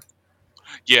get poor.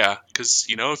 Yeah, because,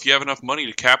 if you have enough money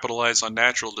to capitalize on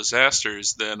natural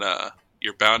disasters, then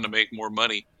you're bound to make more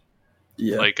money.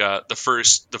 Yeah. Like the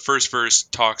first verse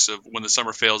talks of when the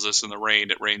summer fails us in the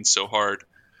rain, it rains so hard.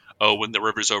 Oh, when the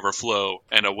rivers overflow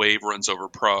and a wave runs over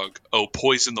Prague. Oh,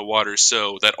 poison the water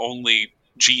so that only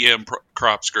GM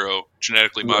crops grow,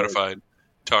 genetically modified.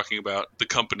 Talking about the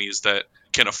companies that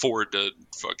can afford to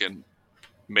fucking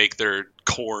make their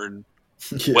corn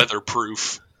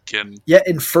weatherproof.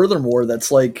 And furthermore, I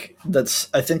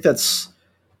think that's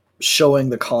showing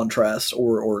the contrast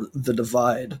or the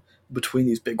divide between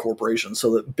these big corporations,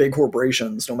 so that big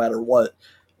corporations, no matter what,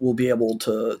 will be able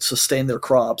to sustain their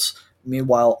crops.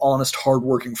 Meanwhile, honest,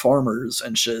 hardworking farmers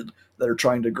and shit that are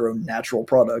trying to grow natural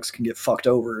products can get fucked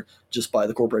over just by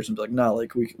the corporations. Like, nah,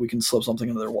 like we can slip something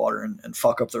into their water and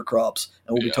fuck up their crops,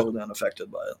 and we'll be totally unaffected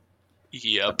by it.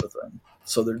 Yep.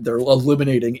 So they're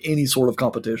eliminating any sort of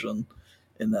competition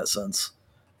in that sense,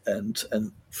 and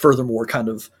furthermore, kind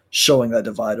of showing that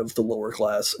divide of the lower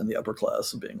class and the upper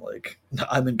class, of being like,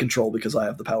 I'm in control because I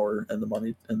have the power and the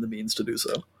money and the means to do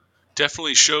so.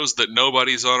 Definitely shows that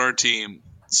nobody's on our team.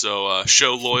 So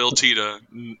show loyalty to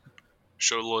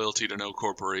no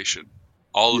corporation.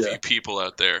 All of you people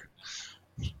out there.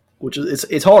 Which is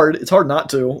it's hard. It's hard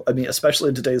not to. I mean, especially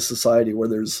in today's society where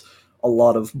there's a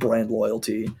lot of brand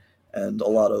loyalty and a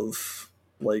lot of,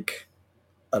 like,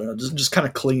 I don't know, just kind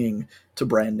of clinging to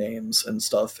brand names and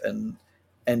stuff, and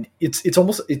it's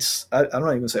almost, I'm not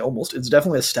even gonna say almost, it's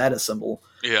definitely a status symbol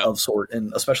of sort,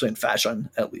 and especially in fashion,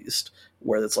 at least,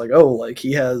 where it's like, oh, like,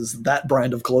 he has that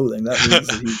brand of clothing, that means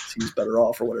that he's better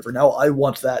off or whatever. Now I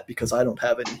want that because I don't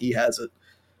have it and he has it,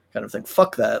 kind of thing.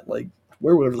 Fuck that. Like,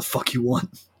 wear whatever the fuck you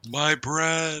want. My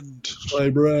brand.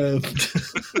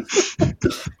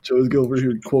 Joe's go over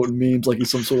here quoting memes like he's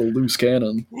some sort of loose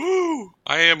cannon. Woo!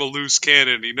 I am a loose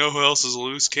cannon. You know who else is a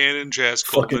loose cannon? Jazz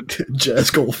Coleman. Fucking Jazz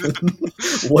Coleman.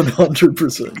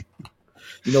 100%.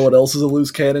 You know what else is a loose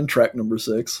cannon? Track number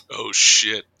 6. Oh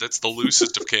shit. That's the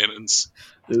loosest of cannons.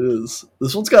 It is.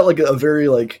 This one's got like a very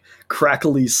like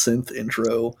crackly synth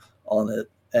intro on it.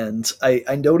 And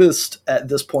I noticed at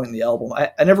this point in the album,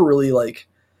 I never really like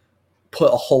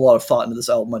put a whole lot of thought into this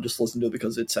album. I just listened to it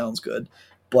because it sounds good.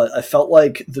 But I felt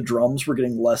like the drums were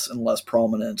getting less and less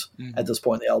prominent at this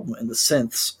point in the album, and the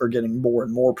synths are getting more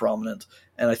and more prominent.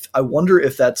 and I wonder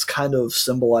if that's kind of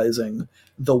symbolizing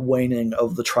the waning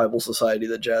of the tribal society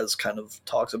that jazz kind of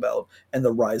talks about, and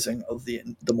the rising of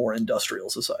the more industrial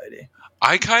society.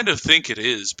 I kind of think it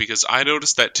is, because I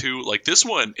noticed that too. Like this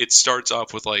one, it starts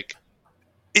off with like,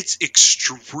 it's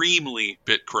extremely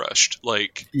bit crushed,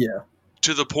 like Yeah.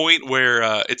 to the point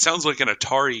where it sounds like an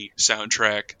Atari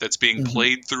soundtrack that's being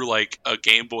played through like a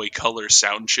Game Boy Color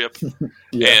sound chip.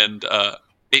 Yeah. And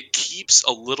it keeps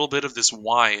a little bit of this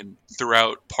whine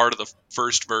throughout part of the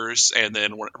first verse, and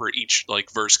then whenever each like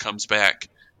verse comes back,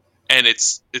 and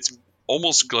it's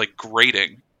almost like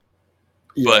grating.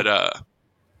 Yeah. But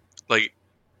like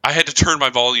I had to turn my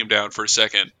volume down for a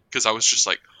second because I was just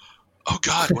like, oh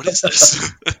god, what is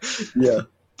this? Yeah.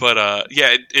 But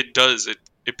yeah, it does.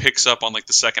 It picks up on like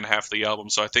the second half of the album,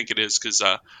 so I think it is because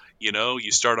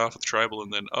you start off with tribal,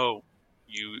 and then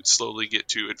you slowly get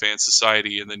to advanced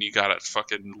society, and then you gotta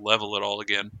fucking level it all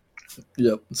again.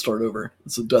 Yep. Start over.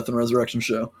 It's a death and resurrection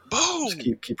show. Boom.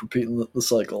 Just keep repeating the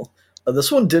cycle.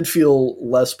 This one did feel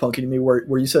less punky to me.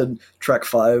 Where you said track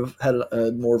 5 had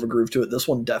more of a groove to it. This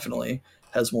one definitely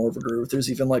has more of a groove. There's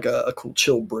even like a cool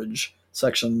chill bridge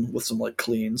section with some like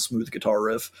clean, smooth guitar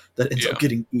riff that ends up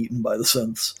getting eaten by the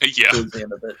synths towards the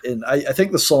end of it. And I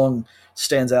think the song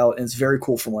stands out, and it's very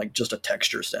cool from like just a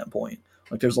texture standpoint.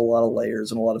 Like there's a lot of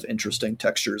layers and a lot of interesting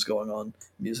textures going on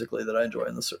musically that I enjoy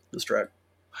in this track.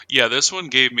 Yeah, this one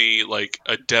gave me like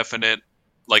a definite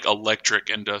like electric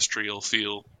industrial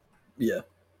feel. Yeah.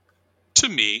 To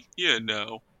me,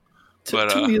 To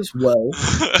me as well.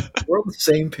 We're on the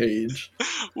same page.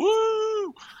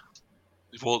 Woo!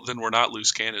 Well, then we're not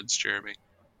loose cannons, Jeremy.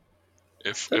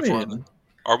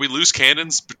 Are we loose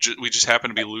cannons? But we just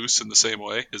happen to be loose in the same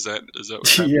way. Is that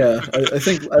what yeah?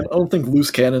 I don't think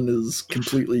loose cannon is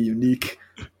completely unique.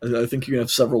 I think you can have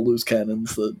several loose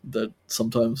cannons that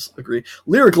sometimes agree.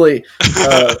 Lyrically,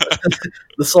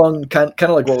 the song kind of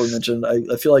like what we mentioned.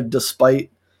 I feel like despite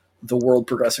the world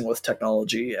progressing with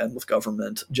technology and with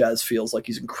government, jazz feels like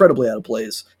he's incredibly out of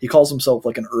place. He calls himself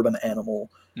like an urban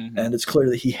animal, and it's clear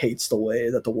that he hates the way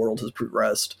that the world has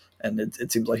progressed, and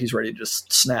it seems like he's ready to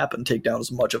just snap and take down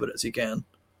as much of it as he can.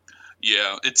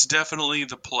 Yeah, it's definitely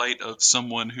the plight of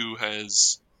someone who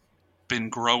has been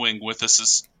growing with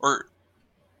us, or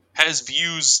has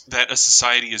views that a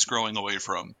society is growing away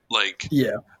from. Like,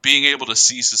 being able to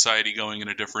see society going in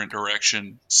a different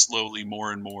direction slowly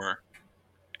more and more.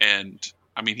 And,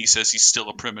 I mean, he says he's still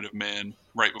a primitive man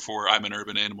right before I'm an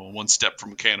urban animal, one step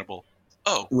from a cannibal.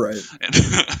 Oh. Right. And,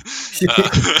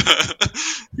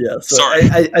 yeah, so sorry.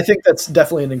 I think that's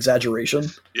definitely an exaggeration.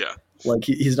 Yeah. Like,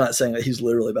 he's not saying that he's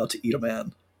literally about to eat a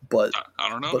man, but I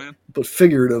don't know, man. But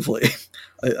figuratively,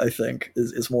 I think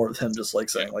is more of him just like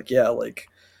saying like, yeah, like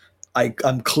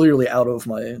I'm clearly out of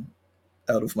my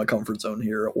comfort zone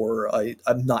here, or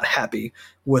I'm not happy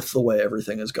with the way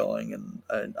everything is going,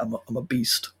 and I'm a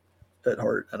beast at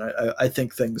heart, and I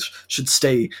think things should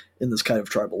stay in this kind of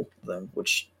tribal thing,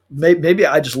 which maybe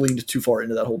I just leaned too far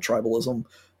into that whole tribalism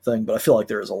thing, but I feel like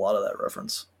there is a lot of that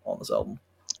reference on this album.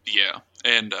 Yeah,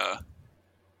 and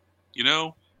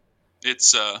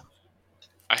it's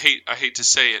I hate to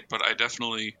say it, but I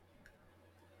definitely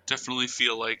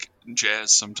feel like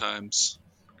jazz sometimes.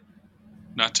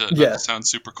 Not to sound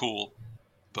super cool,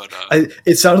 but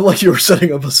it sounded like you were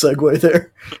setting up a segue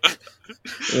there.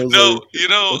 No,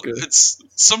 okay. It's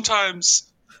sometimes,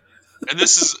 and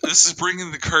this is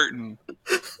bringing the curtain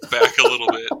back a little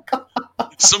bit.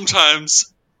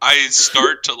 Sometimes I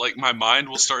start to, like, my mind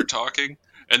will start talking,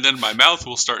 and then my mouth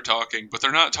will start talking, but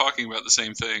they're not talking about the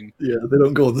same thing. Yeah, they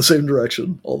don't go in the same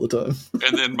direction all the time.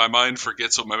 And then my mind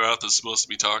forgets what my mouth is supposed to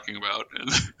be talking about.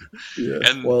 Yeah.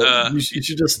 And well, you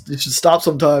should stop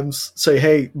sometimes. Say,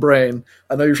 "Hey, brain,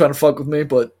 I know you're trying to fuck with me,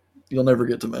 but you'll never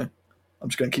get to me. I'm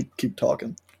just gonna keep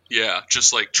talking." Yeah,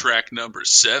 just like track number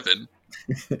 7.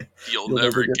 You'll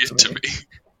never get to me.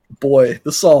 Boy,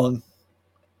 the song.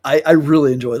 I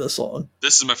really enjoy this song.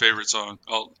 This is my favorite song.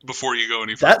 Before you go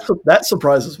any further. That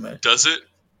surprises me. Does it?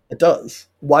 It does.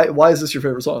 Why is this your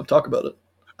favorite song? Talk about it.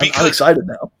 I'm excited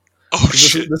now. Oh,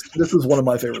 shit. This is one of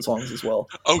my favorite songs as well.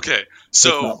 Okay, so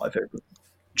it's not my favorite.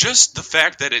 Just the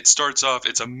fact that it starts off,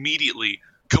 it's immediately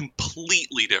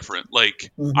completely different.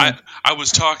 Like, I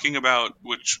was talking about,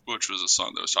 which was a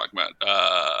song that I was talking about,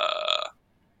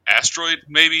 Asteroid,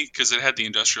 maybe, because it had the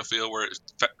industrial feel where it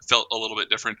felt a little bit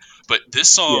different. But this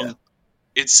song,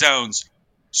 it sounds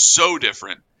so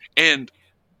different. And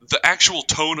the actual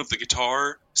tone of the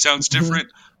guitar sounds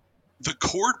different. The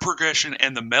chord progression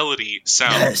and the melody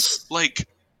sound like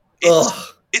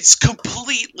it's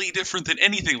completely different than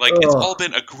anything. Like, it's all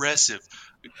been aggressive,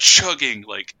 chugging,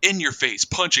 like, in your face,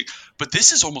 punching. But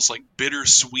this is almost like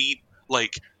bittersweet,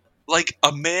 like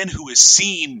a man who has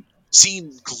seen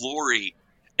glory,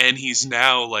 and he's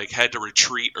now like had to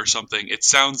retreat or something. It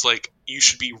sounds like you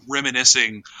should be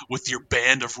reminiscing with your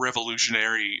band of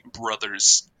revolutionary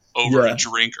brothers over a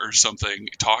drink or something,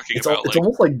 talking it's about it's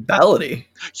almost like ballady.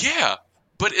 Yeah,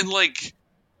 but in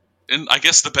I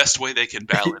guess the best way they can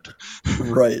ballad.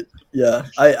 Right. Yeah,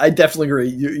 I definitely agree.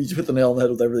 You hit the nail on the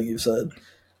head with everything you've said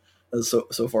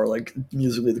so far. Like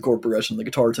musically, the chord progression, the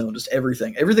guitar tone, just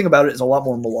everything about it is a lot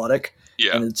more melodic.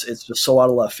 Yeah, and it's just so out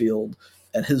of left field.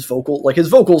 And his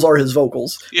vocals are his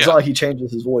vocals. Yeah. It's not like he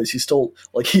changes his voice. He's still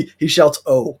like he shouts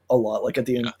 "oh" a lot, like at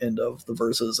the end of the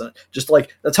verses, and just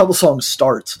like that's how the song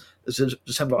starts. It's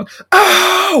just him going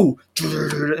 "oh,"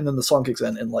 and then the song kicks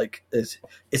in, and like it's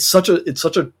such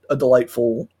a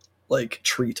delightful like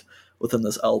treat within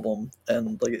this album,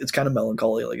 and like it's kind of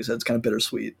melancholy, like I said, it's kind of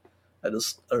bittersweet. I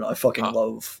don't know. I fucking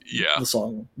love the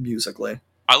song musically.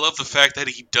 I love the fact that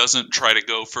he doesn't try to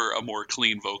go for a more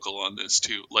clean vocal on this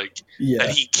too. Like that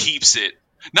he keeps it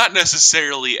not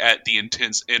necessarily at the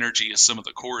intense energy as some of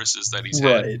the choruses that he's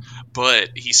had, but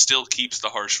he still keeps the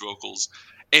harsh vocals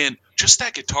and just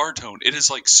that guitar tone. It is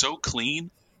like so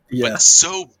clean, but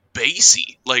so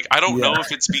bassy. Like I don't know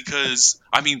if it's because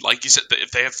I mean, like you said,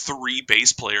 if they have 3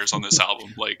 bass players on this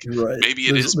album, like maybe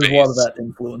there's bass. A lot of that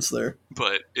influence there,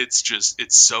 but it's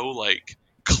so like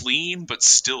clean but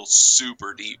still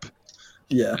super deep.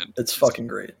 Yeah, and it's fucking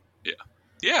great.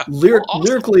 Yeah. Awesome.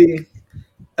 Lyrically,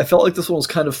 I felt like this one was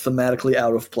kind of thematically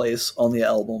out of place on the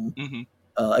album. Mm-hmm.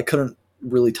 I couldn't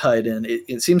really tie it in.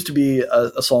 It seems to be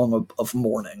a song of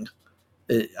mourning.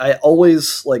 I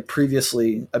always, like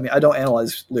previously, I mean, I don't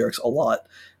analyze lyrics a lot,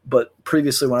 but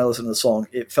previously when I listened to the song,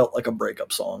 it felt like a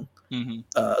breakup song. Mm-hmm.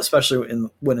 Especially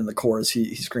when in the chorus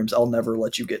he screams, "I'll never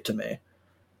let you get to me,"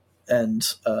 and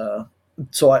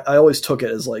so I always took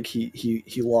it as like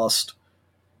he lost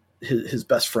his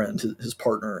best friend, his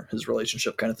partner, his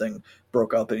relationship kind of thing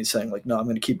broke up, and he's saying like, no, I'm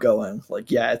going to keep going.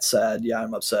 Like, yeah, it's sad. Yeah,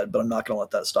 I'm upset, but I'm not going to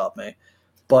let that stop me.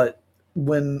 But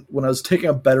when I was taking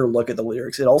a better look at the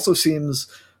lyrics, it also seems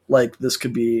like this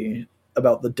could be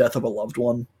about the death of a loved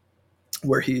one,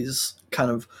 where he's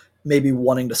kind of maybe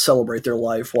wanting to celebrate their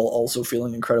life while also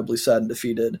feeling incredibly sad and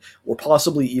defeated, or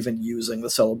possibly even using the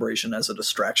celebration as a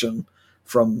distraction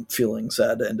from feeling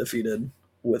sad and defeated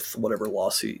with whatever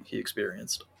loss he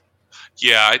experienced.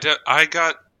 Yeah, I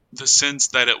got the sense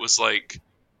that it was like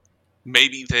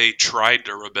maybe they tried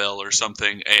to rebel or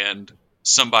something and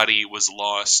somebody was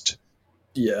lost.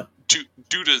 Yeah.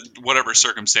 Due to whatever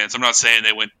circumstance. I'm not saying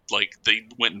they went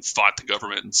and fought the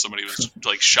government and somebody was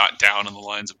like shot down on the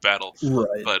lines of battle.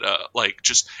 Right. But like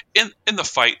just in the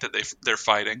fight that they're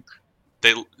fighting,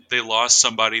 they lost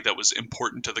somebody that was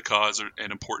important to the cause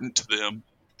and important to them,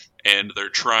 and they're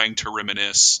trying to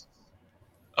reminisce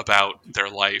about their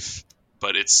life,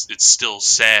 but it's still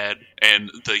sad.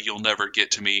 And the "you'll never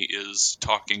get to me" is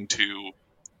talking to,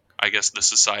 I guess, the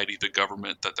society, the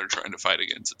government that they're trying to fight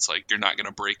against. It's like, you're not going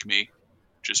to break me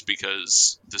just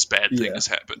because this bad thing has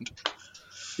happened.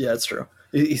 Yeah, it's true.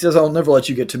 He says, "I'll never let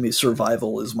you get to me.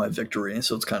 Survival is my victory."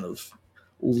 So it's kind of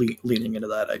leaning into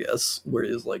that, I guess, where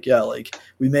he's like, yeah, like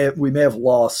we may have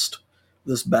lost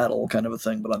this battle kind of a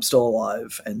thing, but I'm still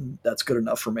alive, and that's good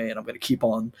enough for me, and I'm going to keep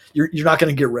on. You're not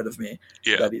going to get rid of me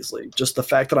that easily. Just the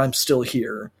fact that I'm still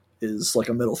here is like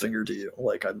a middle finger to you.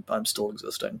 Like I'm still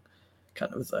existing,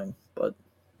 kind of a thing. But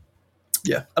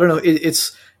yeah, I don't know.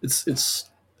 It's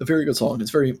a very good song.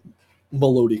 It's very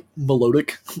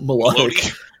melodic.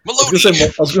 I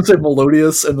was gonna say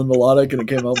melodious and then melodic, and it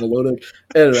came out melodic.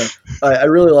 I don't know. I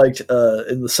really liked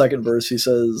in the second verse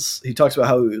he talks about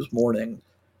how he was mourning.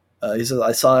 He says,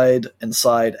 "I sighed and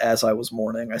sighed as I was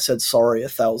mourning. I said sorry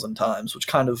 1,000 times," which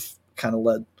kind of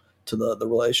led to the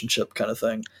relationship kind of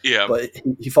thing. Yeah. But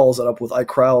he follows that up with, I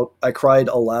cried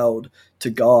aloud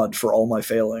to God for all my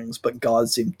failings, but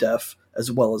God seemed deaf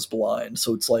as well as blind."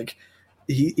 So it's like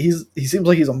he seems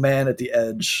like he's a man at the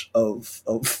edge of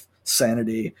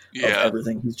sanity, of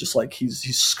everything. He's just like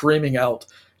he's screaming out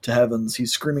to heavens.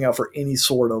 He's screaming out for any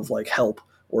sort of like help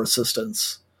or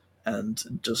assistance,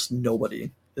 and just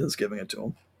nobody is giving it to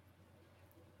him.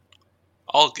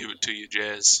 I'll give it to you,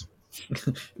 Jazz.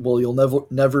 Well, you'll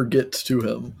never get to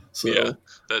him. So yeah,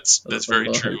 that's very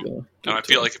true. And I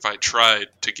feel like if I tried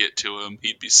to get to him,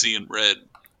 he'd be seeing red.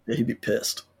 Yeah, he'd be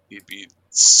pissed. He'd be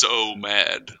so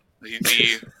mad.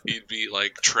 He'd be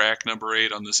like track number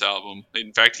 8 on this album.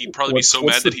 In fact, he'd probably be so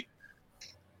mad that he'd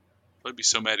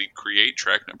create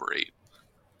track number 8.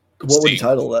 What would you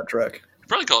title that track? He'd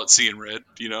probably call it "Seeing Red."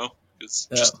 You know, it's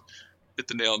just hit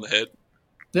the nail on the head.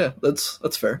 Yeah, that's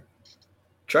fair.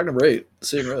 Track number 8,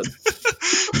 "Seeing Red."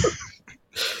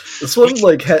 This one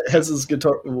like has his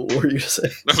guitar. What were you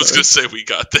saying? I was gonna say we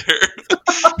got there.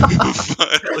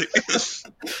 Finally.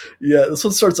 Yeah, this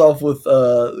one starts off with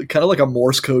kind of like a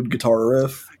Morse code guitar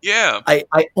riff. Yeah,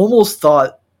 I almost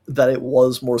thought that it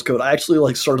was Morse code. I actually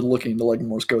like started looking into like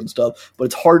Morse code and stuff, but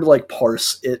it's hard to like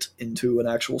parse it into an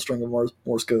actual string of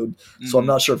Morse code. So I'm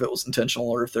not sure if it was intentional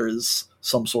or if there is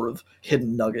some sort of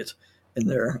hidden nugget in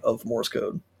there of Morse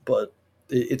code. But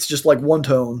it's just like one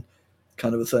tone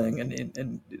kind of a thing,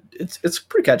 and it's a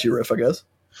pretty catchy riff, I guess.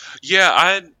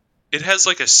 Yeah, it has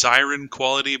like a siren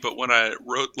quality, but when I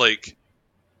wrote like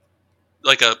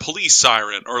a police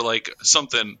siren or like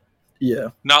something, yeah,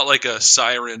 not like a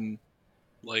siren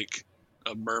like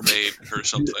a mermaid or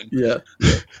something. Yeah.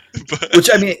 But, which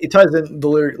I mean, it ties in the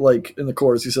lyric, like in the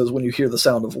chorus, he says, "When you hear the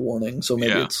sound of warning," so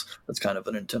maybe that's kind of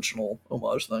an intentional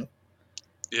homage thing.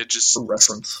 It just a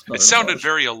reference. It sounded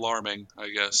very alarming, I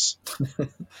guess.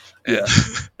 Yeah,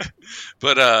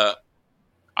 but I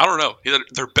don't know.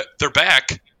 They're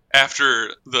back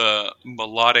after the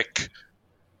melodic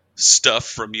stuff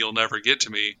from "You'll Never Get to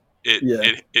Me."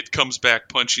 It comes back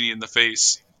punching you in the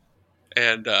face,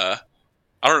 and I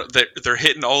don't know. They're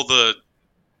hitting all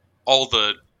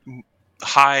the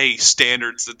high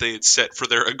standards that they had set for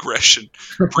their aggression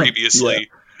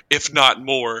previously, if not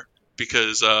more.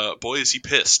 Because boy, is he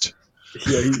pissed!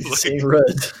 Yeah, he's seeing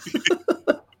red.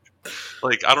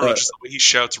 Like I don't know, just the way he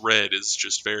shouts "red" is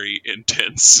just very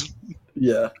intense.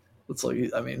 Yeah, it's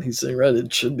like, I mean, he's saying red.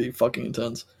 It should be fucking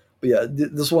intense. But yeah,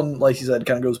 this one, like you said,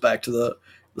 kind of goes back to the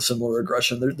similar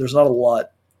aggression. There's not a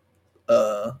lot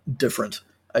different,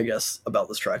 I guess, about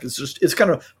this track. It's kind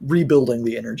of rebuilding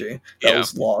the energy that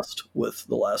was lost with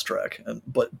the last track,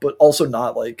 but also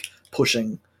not like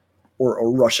pushing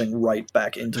or rushing right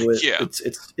back into it. Yeah.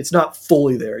 It's not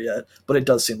fully there yet, but it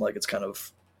does seem like it's kind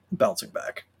of bouncing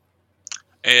back.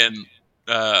 And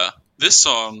this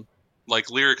song,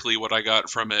 like lyrically, what I got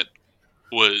from it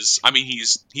was, I mean,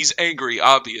 he's angry,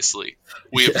 obviously.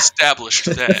 We have established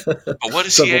that. But what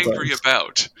is he angry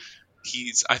about?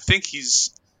 I think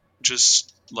he's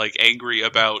just like angry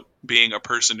about being a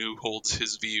person who holds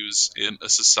his views in a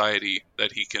society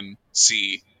that he can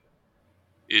see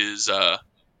is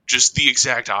just the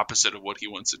exact opposite of what he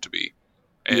wants it to be.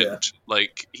 And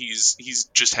like he's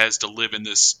just has to live in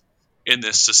this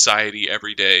society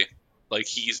every day. Like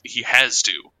he has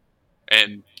to,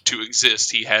 and to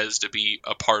exist he has to be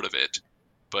a part of it,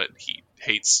 but he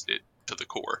hates it to the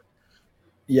core.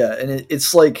 Yeah, and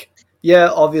it's like, yeah,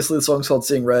 obviously the song's called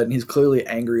 "Seeing Red" and he's clearly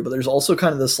angry, but there's also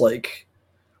kind of this like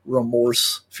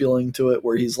remorse feeling to it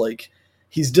where he's like,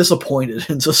 he's disappointed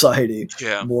in society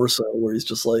more so, where he's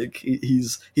just like,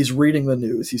 he's reading the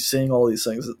news, he's seeing all these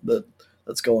things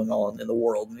that's going on in the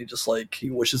world, and he just like, he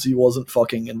wishes he wasn't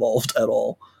fucking involved at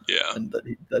all. Yeah. And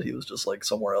that he was just like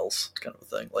somewhere else, kind of a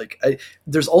thing. Like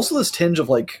there's also this tinge of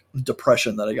like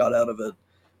depression that I got out of it,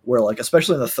 where like,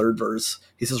 especially in the third verse,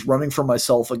 he says, "Running from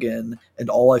myself again, and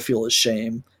all I feel is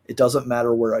shame. It doesn't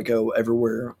matter where I go,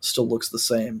 everywhere still looks the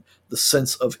same. The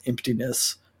sense of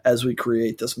emptiness as we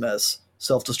create this mess.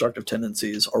 Self-destructive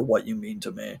tendencies are what you mean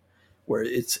to me." Where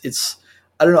it's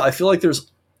I don't know, I feel like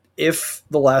if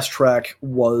the last track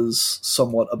was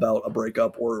somewhat about a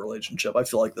breakup or a relationship, I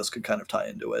feel like this could kind of tie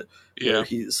into it. Yeah. Where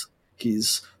he's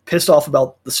pissed off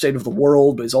about the state of the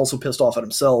world, but he's also pissed off at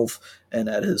himself and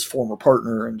at his former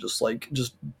partner, and just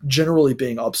generally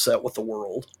being upset with the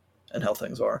world and how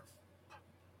things are.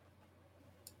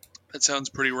 That sounds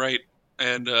pretty right.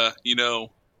 And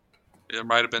there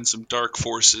might have been some dark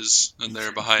forces in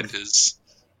there behind his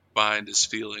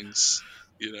feelings,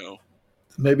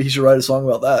 Maybe he should write a song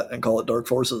about that and call it "Dark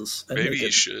Forces." And maybe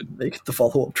he should make it the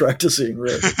follow-up track to "Seeing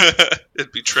Red."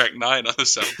 It'd be track 9 on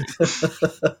this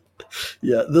album.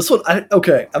 Yeah, this one.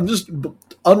 I'm just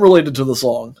unrelated to the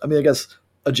song. I mean, I guess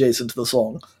adjacent to the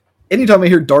song. Anytime I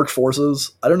hear "Dark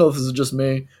Forces," I don't know if this is just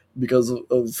me because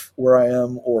of where I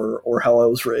am or how I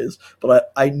was raised,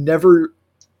 but I never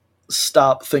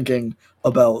stop thinking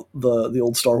about the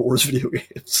old Star Wars video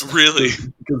games. Really?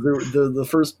 Because the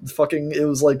first fucking, it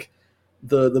was like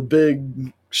the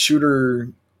big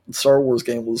shooter Star Wars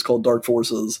game was called Dark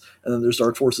Forces, and then there's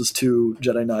Dark Forces 2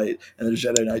 Jedi Knight, and there's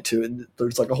Jedi Knight 2, and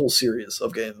there's like a whole series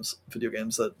of video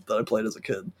games that I played as a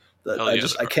kid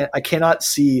that I cannot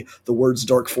see the words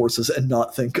Dark Forces and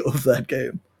not think of that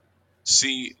game.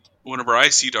 See, whenever I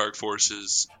see Dark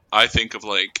Forces, I think of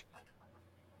like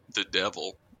the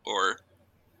devil or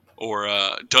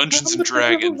Dungeons and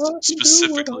Dragons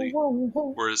specifically,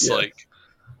 whereas like,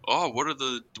 oh,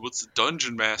 what's the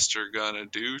dungeon master gonna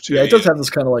do to it does have this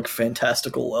kind of like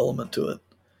fantastical element to it,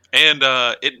 and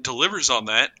it delivers on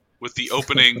that with the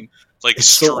opening like it's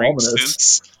string so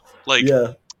synths. Like,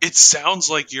 it sounds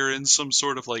like you're in some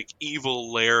sort of like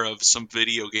evil lair of some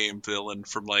video game villain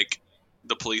from like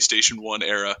the PlayStation 1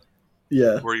 era,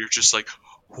 Yeah. where you're just like,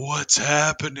 what's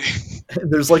happening?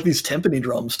 There's like these timpani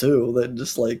drums too that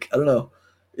just like, I don't know,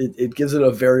 it gives it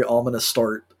a very ominous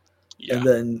start. Yeah. And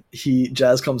then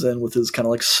Jazz comes in with his kind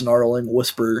of like snarling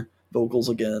whisper vocals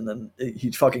again, and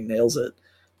he fucking nails it.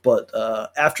 But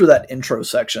after that intro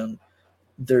section,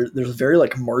 there's a very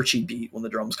like marchy beat when the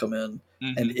drums come in,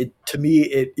 and to me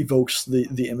it evokes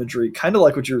the imagery, kind of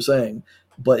like what you were saying,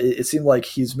 but it seemed like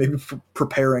he's maybe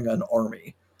preparing an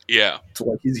army. Yeah. So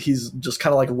like he's just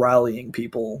kind of like rallying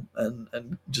people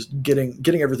and just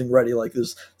getting everything ready. Like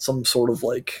there's some sort of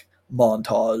like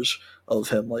montage of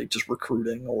him like just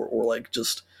recruiting or like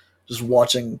just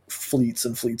watching fleets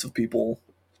and fleets of people,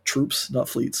 troops, not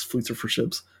fleets. Fleets are for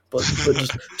ships. But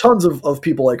just tons of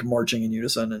people like marching in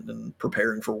unison and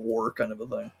preparing for war, kind of a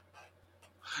thing.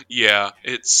 Yeah,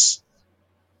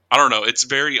 I don't know. It's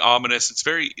very ominous. It's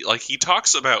very like he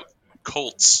talks about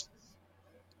cults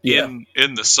in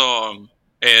the song,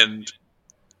 and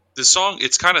the song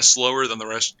it's kind of slower than the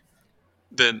rest,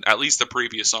 than at least the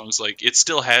previous songs. Like it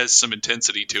still has some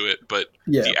intensity to it, but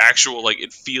the actual like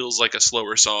it feels like a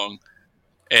slower song,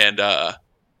 and I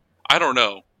don't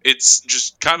know. It's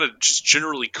just kind of just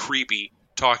generally creepy,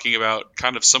 talking about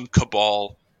kind of some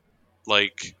cabal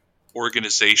like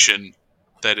organization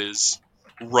that is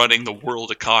running the world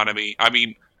economy. I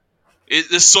mean,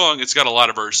 this song it's got a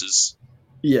lot of verses.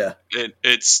 Yeah,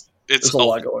 it's there's a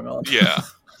lot going on. Yeah,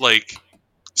 like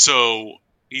so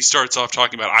he starts off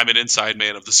talking about I'm an inside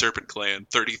man of the Serpent Clan,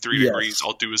 33 degrees.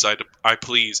 I'll do as I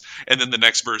please, and then the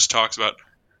next verse talks about,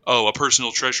 oh, a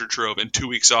personal treasure trove and 2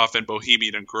 weeks off in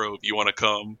Bohemian and Grove. You want to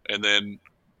come? And then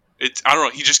I don't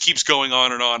know. He just keeps going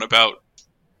on and on about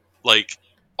like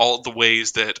all the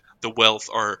ways that the wealth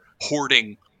are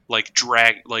hoarding, like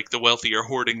the wealthy are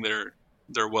hoarding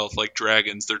their wealth like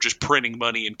dragons. They're just printing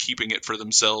money and keeping it for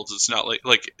themselves. It's not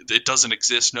like it doesn't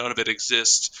exist. None of it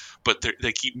exists, but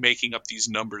they keep making up these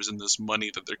numbers and this money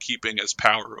that they're keeping as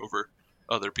power over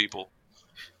other people.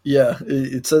 Yeah,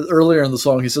 it says earlier in the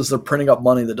song, he says they're printing up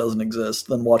money that doesn't exist,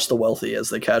 then watch the wealthy as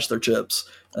they cash their chips.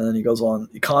 And then he goes on,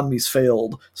 economy's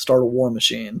failed, start a war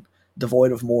machine,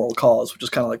 devoid of moral cause, which is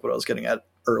kind of like what I was getting at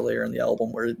earlier in the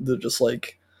album, where they're just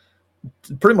like,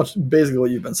 pretty much basically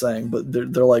what you've been saying, but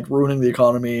they're like ruining the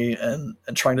economy and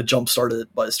trying to jumpstart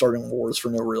it by starting wars for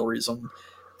no real reason.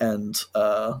 And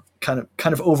kind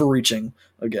of overreaching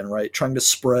again, right? Trying to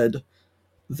spread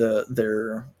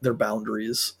their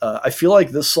boundaries. I feel like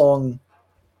this song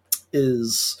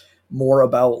is more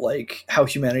about like how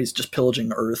humanity is just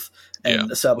pillaging Earth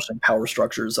and establishing power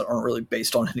structures that aren't really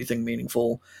based on anything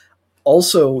meaningful.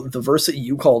 Also, the verse that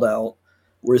you called out,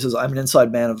 where it says, I'm an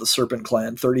inside man of the Serpent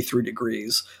Clan, 33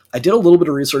 degrees. I did a little bit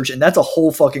of research, and that's a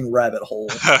whole fucking rabbit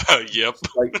hole. Yep.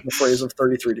 Like the phrase of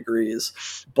 33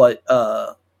 degrees. But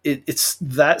it's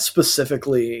that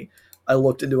specifically. I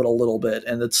looked into it a little bit,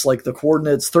 and it's like the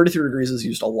coordinates 33 degrees is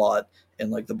used a lot in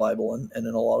like the Bible and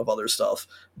in a lot of other stuff,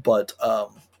 but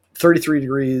 33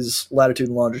 degrees latitude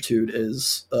and longitude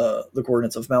is the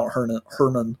coordinates of Mount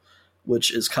Hermon,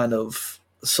 which is kind of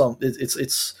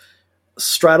it's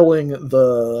straddling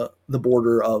the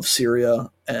border of Syria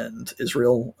and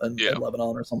Israel and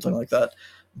Lebanon or something like that.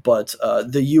 But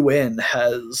the UN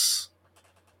has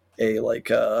a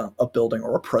building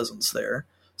or a presence there,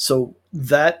 so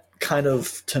that kind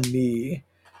of, to me,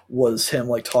 was him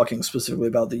like talking specifically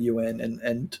about the UN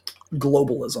and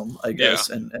globalism, I guess,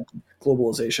 and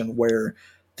globalization, where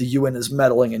the UN is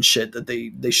meddling in shit that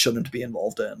they shouldn't be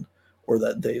involved in, or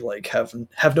that they like have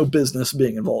no business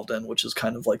being involved in, which is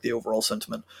kind of like the overall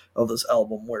sentiment of this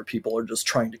album, where people are just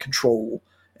trying to control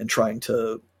and trying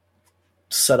to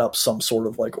set up some sort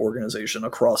of like organization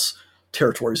across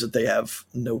territories that they have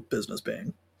no business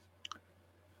being.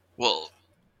 Well,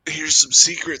 here's some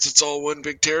secrets. It's all one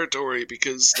big territory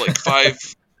because like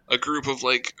a group of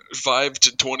like 5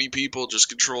 to 20 people just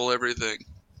control everything.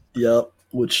 Yep.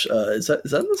 Which is that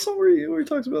in the song where he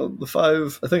talks about the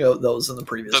 5? I think that was in the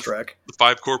previous track. The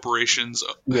 5 corporations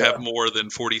have more than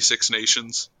 46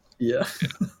 nations. Yeah.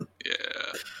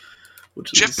 Yeah.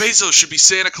 Jeff Bezos should be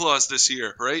Santa Claus this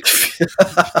year, right?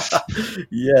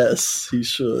 Yes, he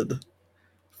should,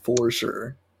 for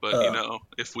sure. But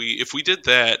if we did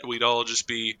that, we'd all just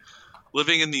be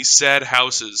living in these sad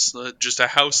houses, just a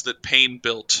house that Payne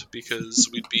built, because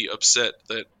we'd be upset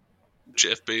that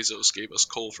Jeff Bezos gave us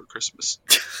coal for Christmas.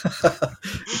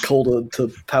 Coal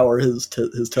to power his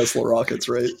Tesla rockets,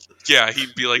 right? Yeah,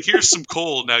 he'd be like, here's some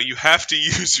coal. Now you have to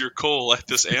use your coal at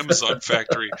this Amazon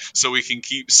factory so we can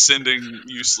keep sending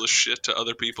useless shit to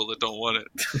other people that don't want it.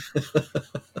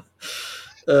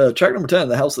 Track number 10,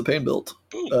 The House That Pain Built.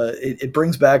 It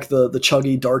brings back the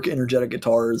chuggy, dark, energetic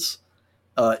guitars.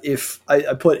 If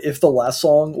the last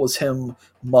song was him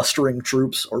mustering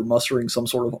troops or mustering some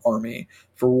sort of army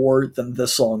for war, then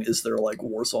this song is their like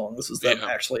war song. This is them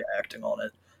actually acting on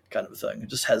it, kind of a thing. It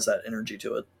just has that energy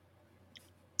to it.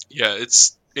 Yeah,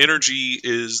 it's energy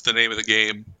is the name of the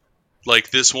game. Like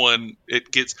this one,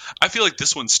 I feel like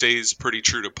this one stays pretty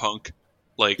true to punk.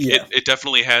 Like it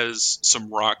definitely has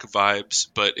some rock vibes,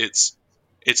 but it's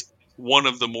one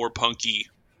of the more punky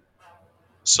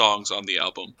songs on the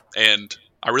album, and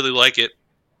I really like it.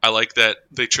 I like that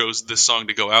they chose this song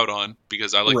to go out on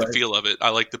because I like the feel of it. I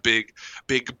like the big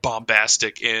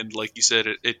bombastic, and like you said,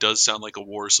 it does sound like a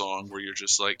war song where you're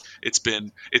just like, it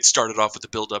started off with the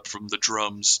build up from the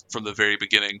drums from the very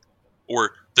beginning,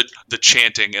 or the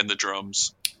chanting and the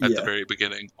drums at the very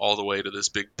beginning, all the way to this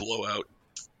big blowout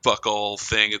fuck all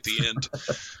thing at the end.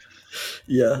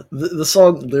 Yeah, the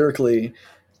song lyrically,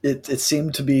 it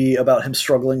seemed to be about him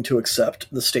struggling to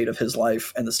accept the state of his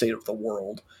life and the state of the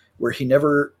world, where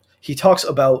he talks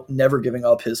about never giving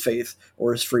up his faith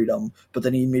or his freedom, but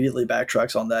then he immediately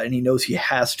backtracks on that, and he knows he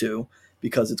has to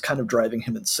because it's kind of driving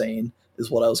him insane, is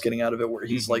what I was getting out of it, where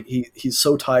he's like, he's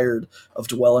so tired of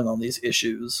dwelling on these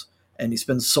issues, and he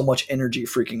spends so much energy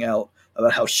freaking out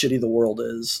about how shitty the world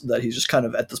is that he's just kind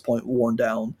of at this point worn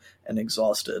down and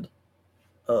exhausted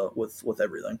with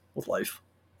everything, with life.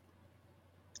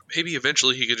 Maybe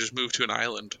eventually he could just move to an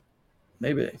island.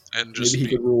 Maybe. And just maybe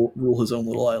he could rule his own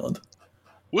little island.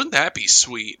 Wouldn't that be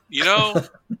sweet? You know,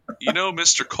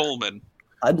 Mr. Coleman.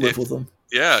 I'd live with him.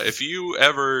 Yeah, if you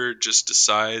ever just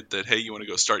decide that, hey, you want to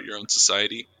go start your own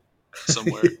society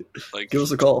somewhere, like give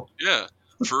us a call. Yeah,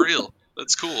 for real.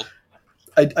 That's cool.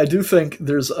 I do think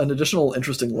there's an additional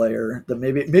interesting layer that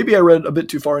maybe I read a bit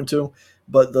too far into,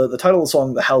 but the title of the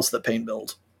song, The House That Pain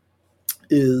Built,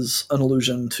 is an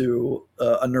allusion to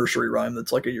a nursery rhyme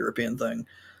that's like a European thing,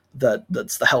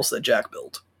 that's the house that Jack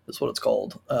built, is what it's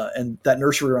called. And that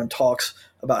nursery rhyme talks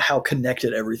about how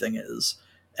connected everything is.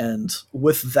 And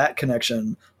with that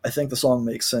connection, I think the song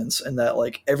makes sense, and that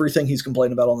like everything he's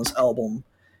complaining about on this album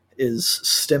is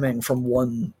stemming from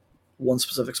one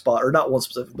specific spot, or not one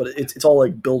specific, but it's all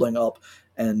like building up,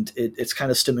 and it's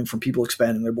kind of stemming from people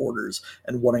expanding their borders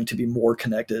and wanting to be more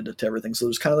connected to everything. So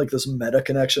there's kind of like this meta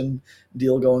connection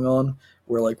deal going on,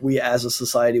 where like we as a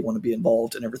society want to be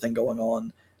involved in everything going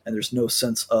on, and there's no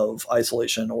sense of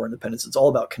isolation or independence. It's all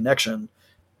about connection.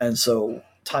 And so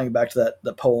tying back to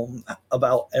that poem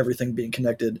about everything being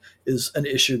connected is an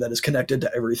issue that is connected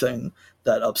to everything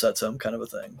that upsets him, kind of a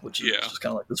thing, which is just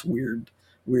kind of like this weird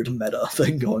meta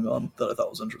thing going on that I thought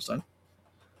was interesting.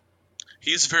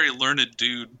 He's a very learned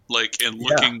dude, like, and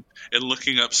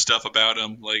looking up stuff about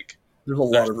him. Like, there's a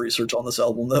lot of research on this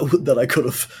album that I could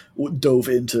have dove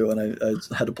into, and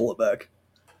I had to pull it back.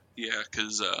 Yeah,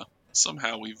 because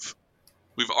somehow we've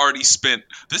already spent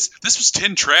this was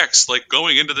 10 tracks. Like,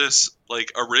 going into this,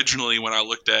 like, originally when I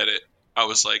looked at it, I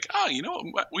was like,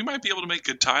 we might be able to make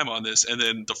good time on this. And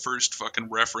then the first fucking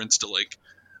reference to like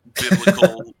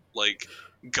biblical like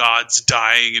gods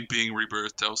dying and being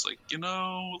rebirthed, I was like,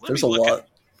 let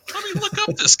me look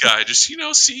up this guy, just see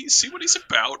what he's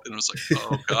about. And I was like,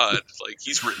 oh god, like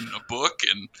he's written a book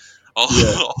and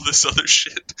all this other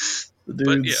shit.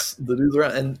 The dude's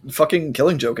around, and fucking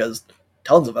Killing Joke has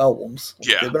tons of albums.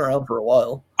 They've been around for a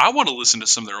while. I want to listen to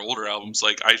some of their older albums.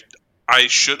 Like I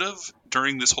should have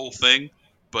during this whole thing,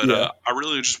 but I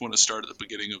really just want to start at the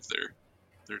beginning of their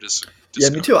disc. Yeah,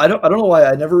 me too. I don't know why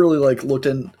I never really like looked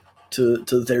into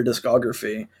their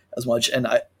discography as much, and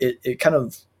it kind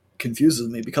of confuses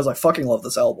me because I fucking love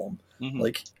this album. Mm-hmm.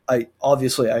 Like I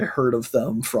heard of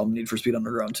them from Need for Speed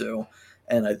Underground 2,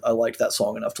 and I liked that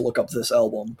song enough to look up this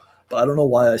album. But I don't know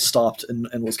why I stopped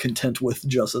and was content with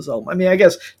just this album. I mean, I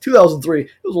guess 2003, it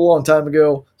was a long time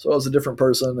ago, so I was a different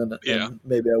person, and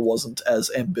maybe I wasn't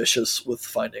as ambitious with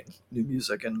finding new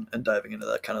music and diving into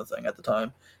that kind of thing at the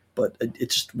time. But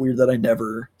it's just weird that I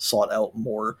never sought out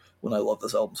more when I love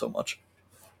this album so much.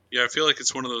 Yeah, I feel like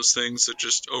it's one of those things that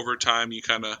just over time you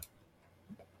kind of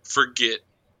forget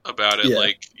about it.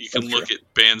 Like you can look at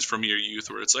bands from your youth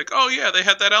where it's like, oh yeah, they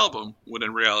had that album, when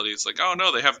in reality it's like, oh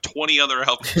no, they have 20 other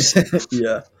albums.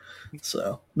 Yeah,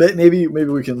 so maybe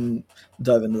we can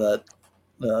dive into that.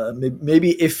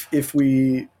 Maybe if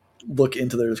we look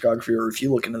into their discography, or if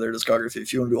you look into their discography,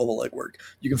 if you want to do all the legwork,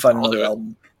 you can find another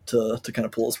album to kind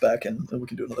of pull us back, and we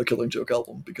can do another Killing Joke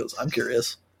album, because I'm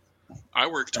curious. I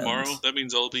work tomorrow. That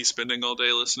means I'll be spending all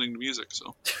day listening to music.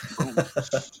 So,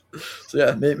 so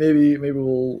yeah, maybe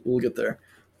we'll get there,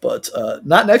 but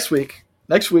not next week.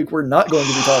 Next week we're not going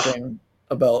to be talking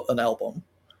about an album.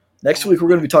 Next week we're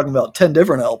going to be talking about 10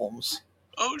 different albums.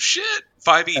 Oh shit!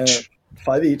 5 each.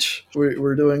 5 each.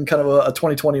 We're doing kind of a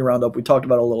 2020 roundup. We talked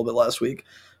about it a little bit last week,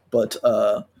 but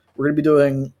we're going to be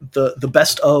doing the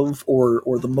best of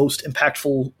or the most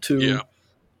impactful to. Yeah.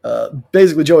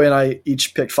 Basically, Joey and I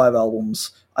each picked 5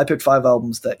 albums. I picked 5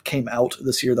 albums that came out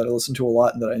this year that I listened to a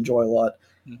lot and that I enjoy a lot.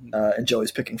 Mm-hmm. And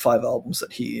Joey's picking 5 albums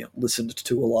that he listened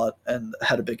to a lot and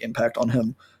had a big impact on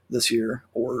him this year,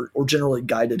 or generally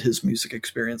guided his music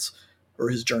experience or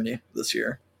his journey this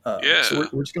year. So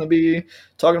we're just going to be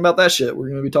talking about that shit. We're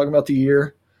going to be talking about the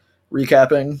year,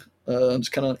 recapping,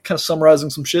 just kind of summarizing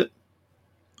some shit.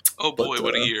 Oh boy,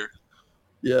 what a year!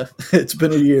 Yeah, it's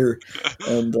been a year,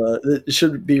 and it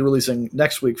should be releasing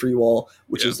next week for you all,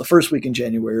 which is the first week in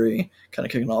January, kind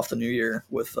of kicking off the new year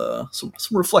with some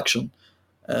reflection.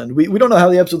 And we don't know how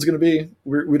the episode's going to be.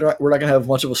 We're not going to have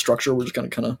much of a structure. We're just going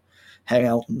to kind of hang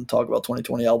out and talk about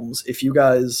 2020 albums. If you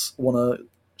guys want to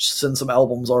send some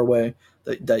albums our way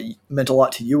that meant a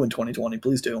lot to you in 2020,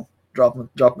 please do. Drop them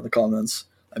in the comments.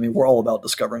 I mean, we're all about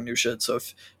discovering new shit. So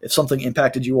if something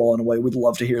impacted you all in a way, we'd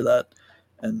love to hear that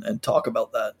and talk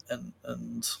about that. And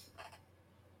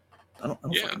I don't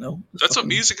fucking know. That's what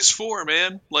music is for,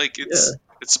 man. Like it's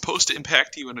supposed to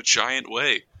impact you in a giant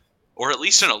way, or at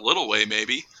least in a little way,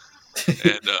 maybe.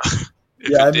 And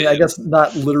I guess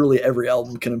not literally every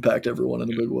album can impact everyone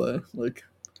in a big way.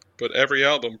 But every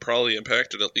album probably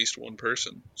impacted at least one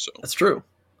person. So that's true.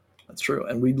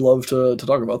 And we'd love to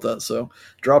talk about that. So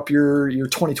drop your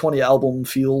 2020 album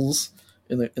feels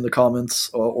in the comments,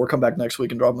 or come back next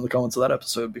week and drop them in the comments of that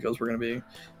episode, because we're going to be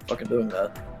fucking doing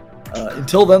that.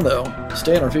 Until then, though,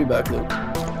 stay in our feedback loop.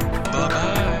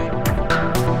 Bye-bye.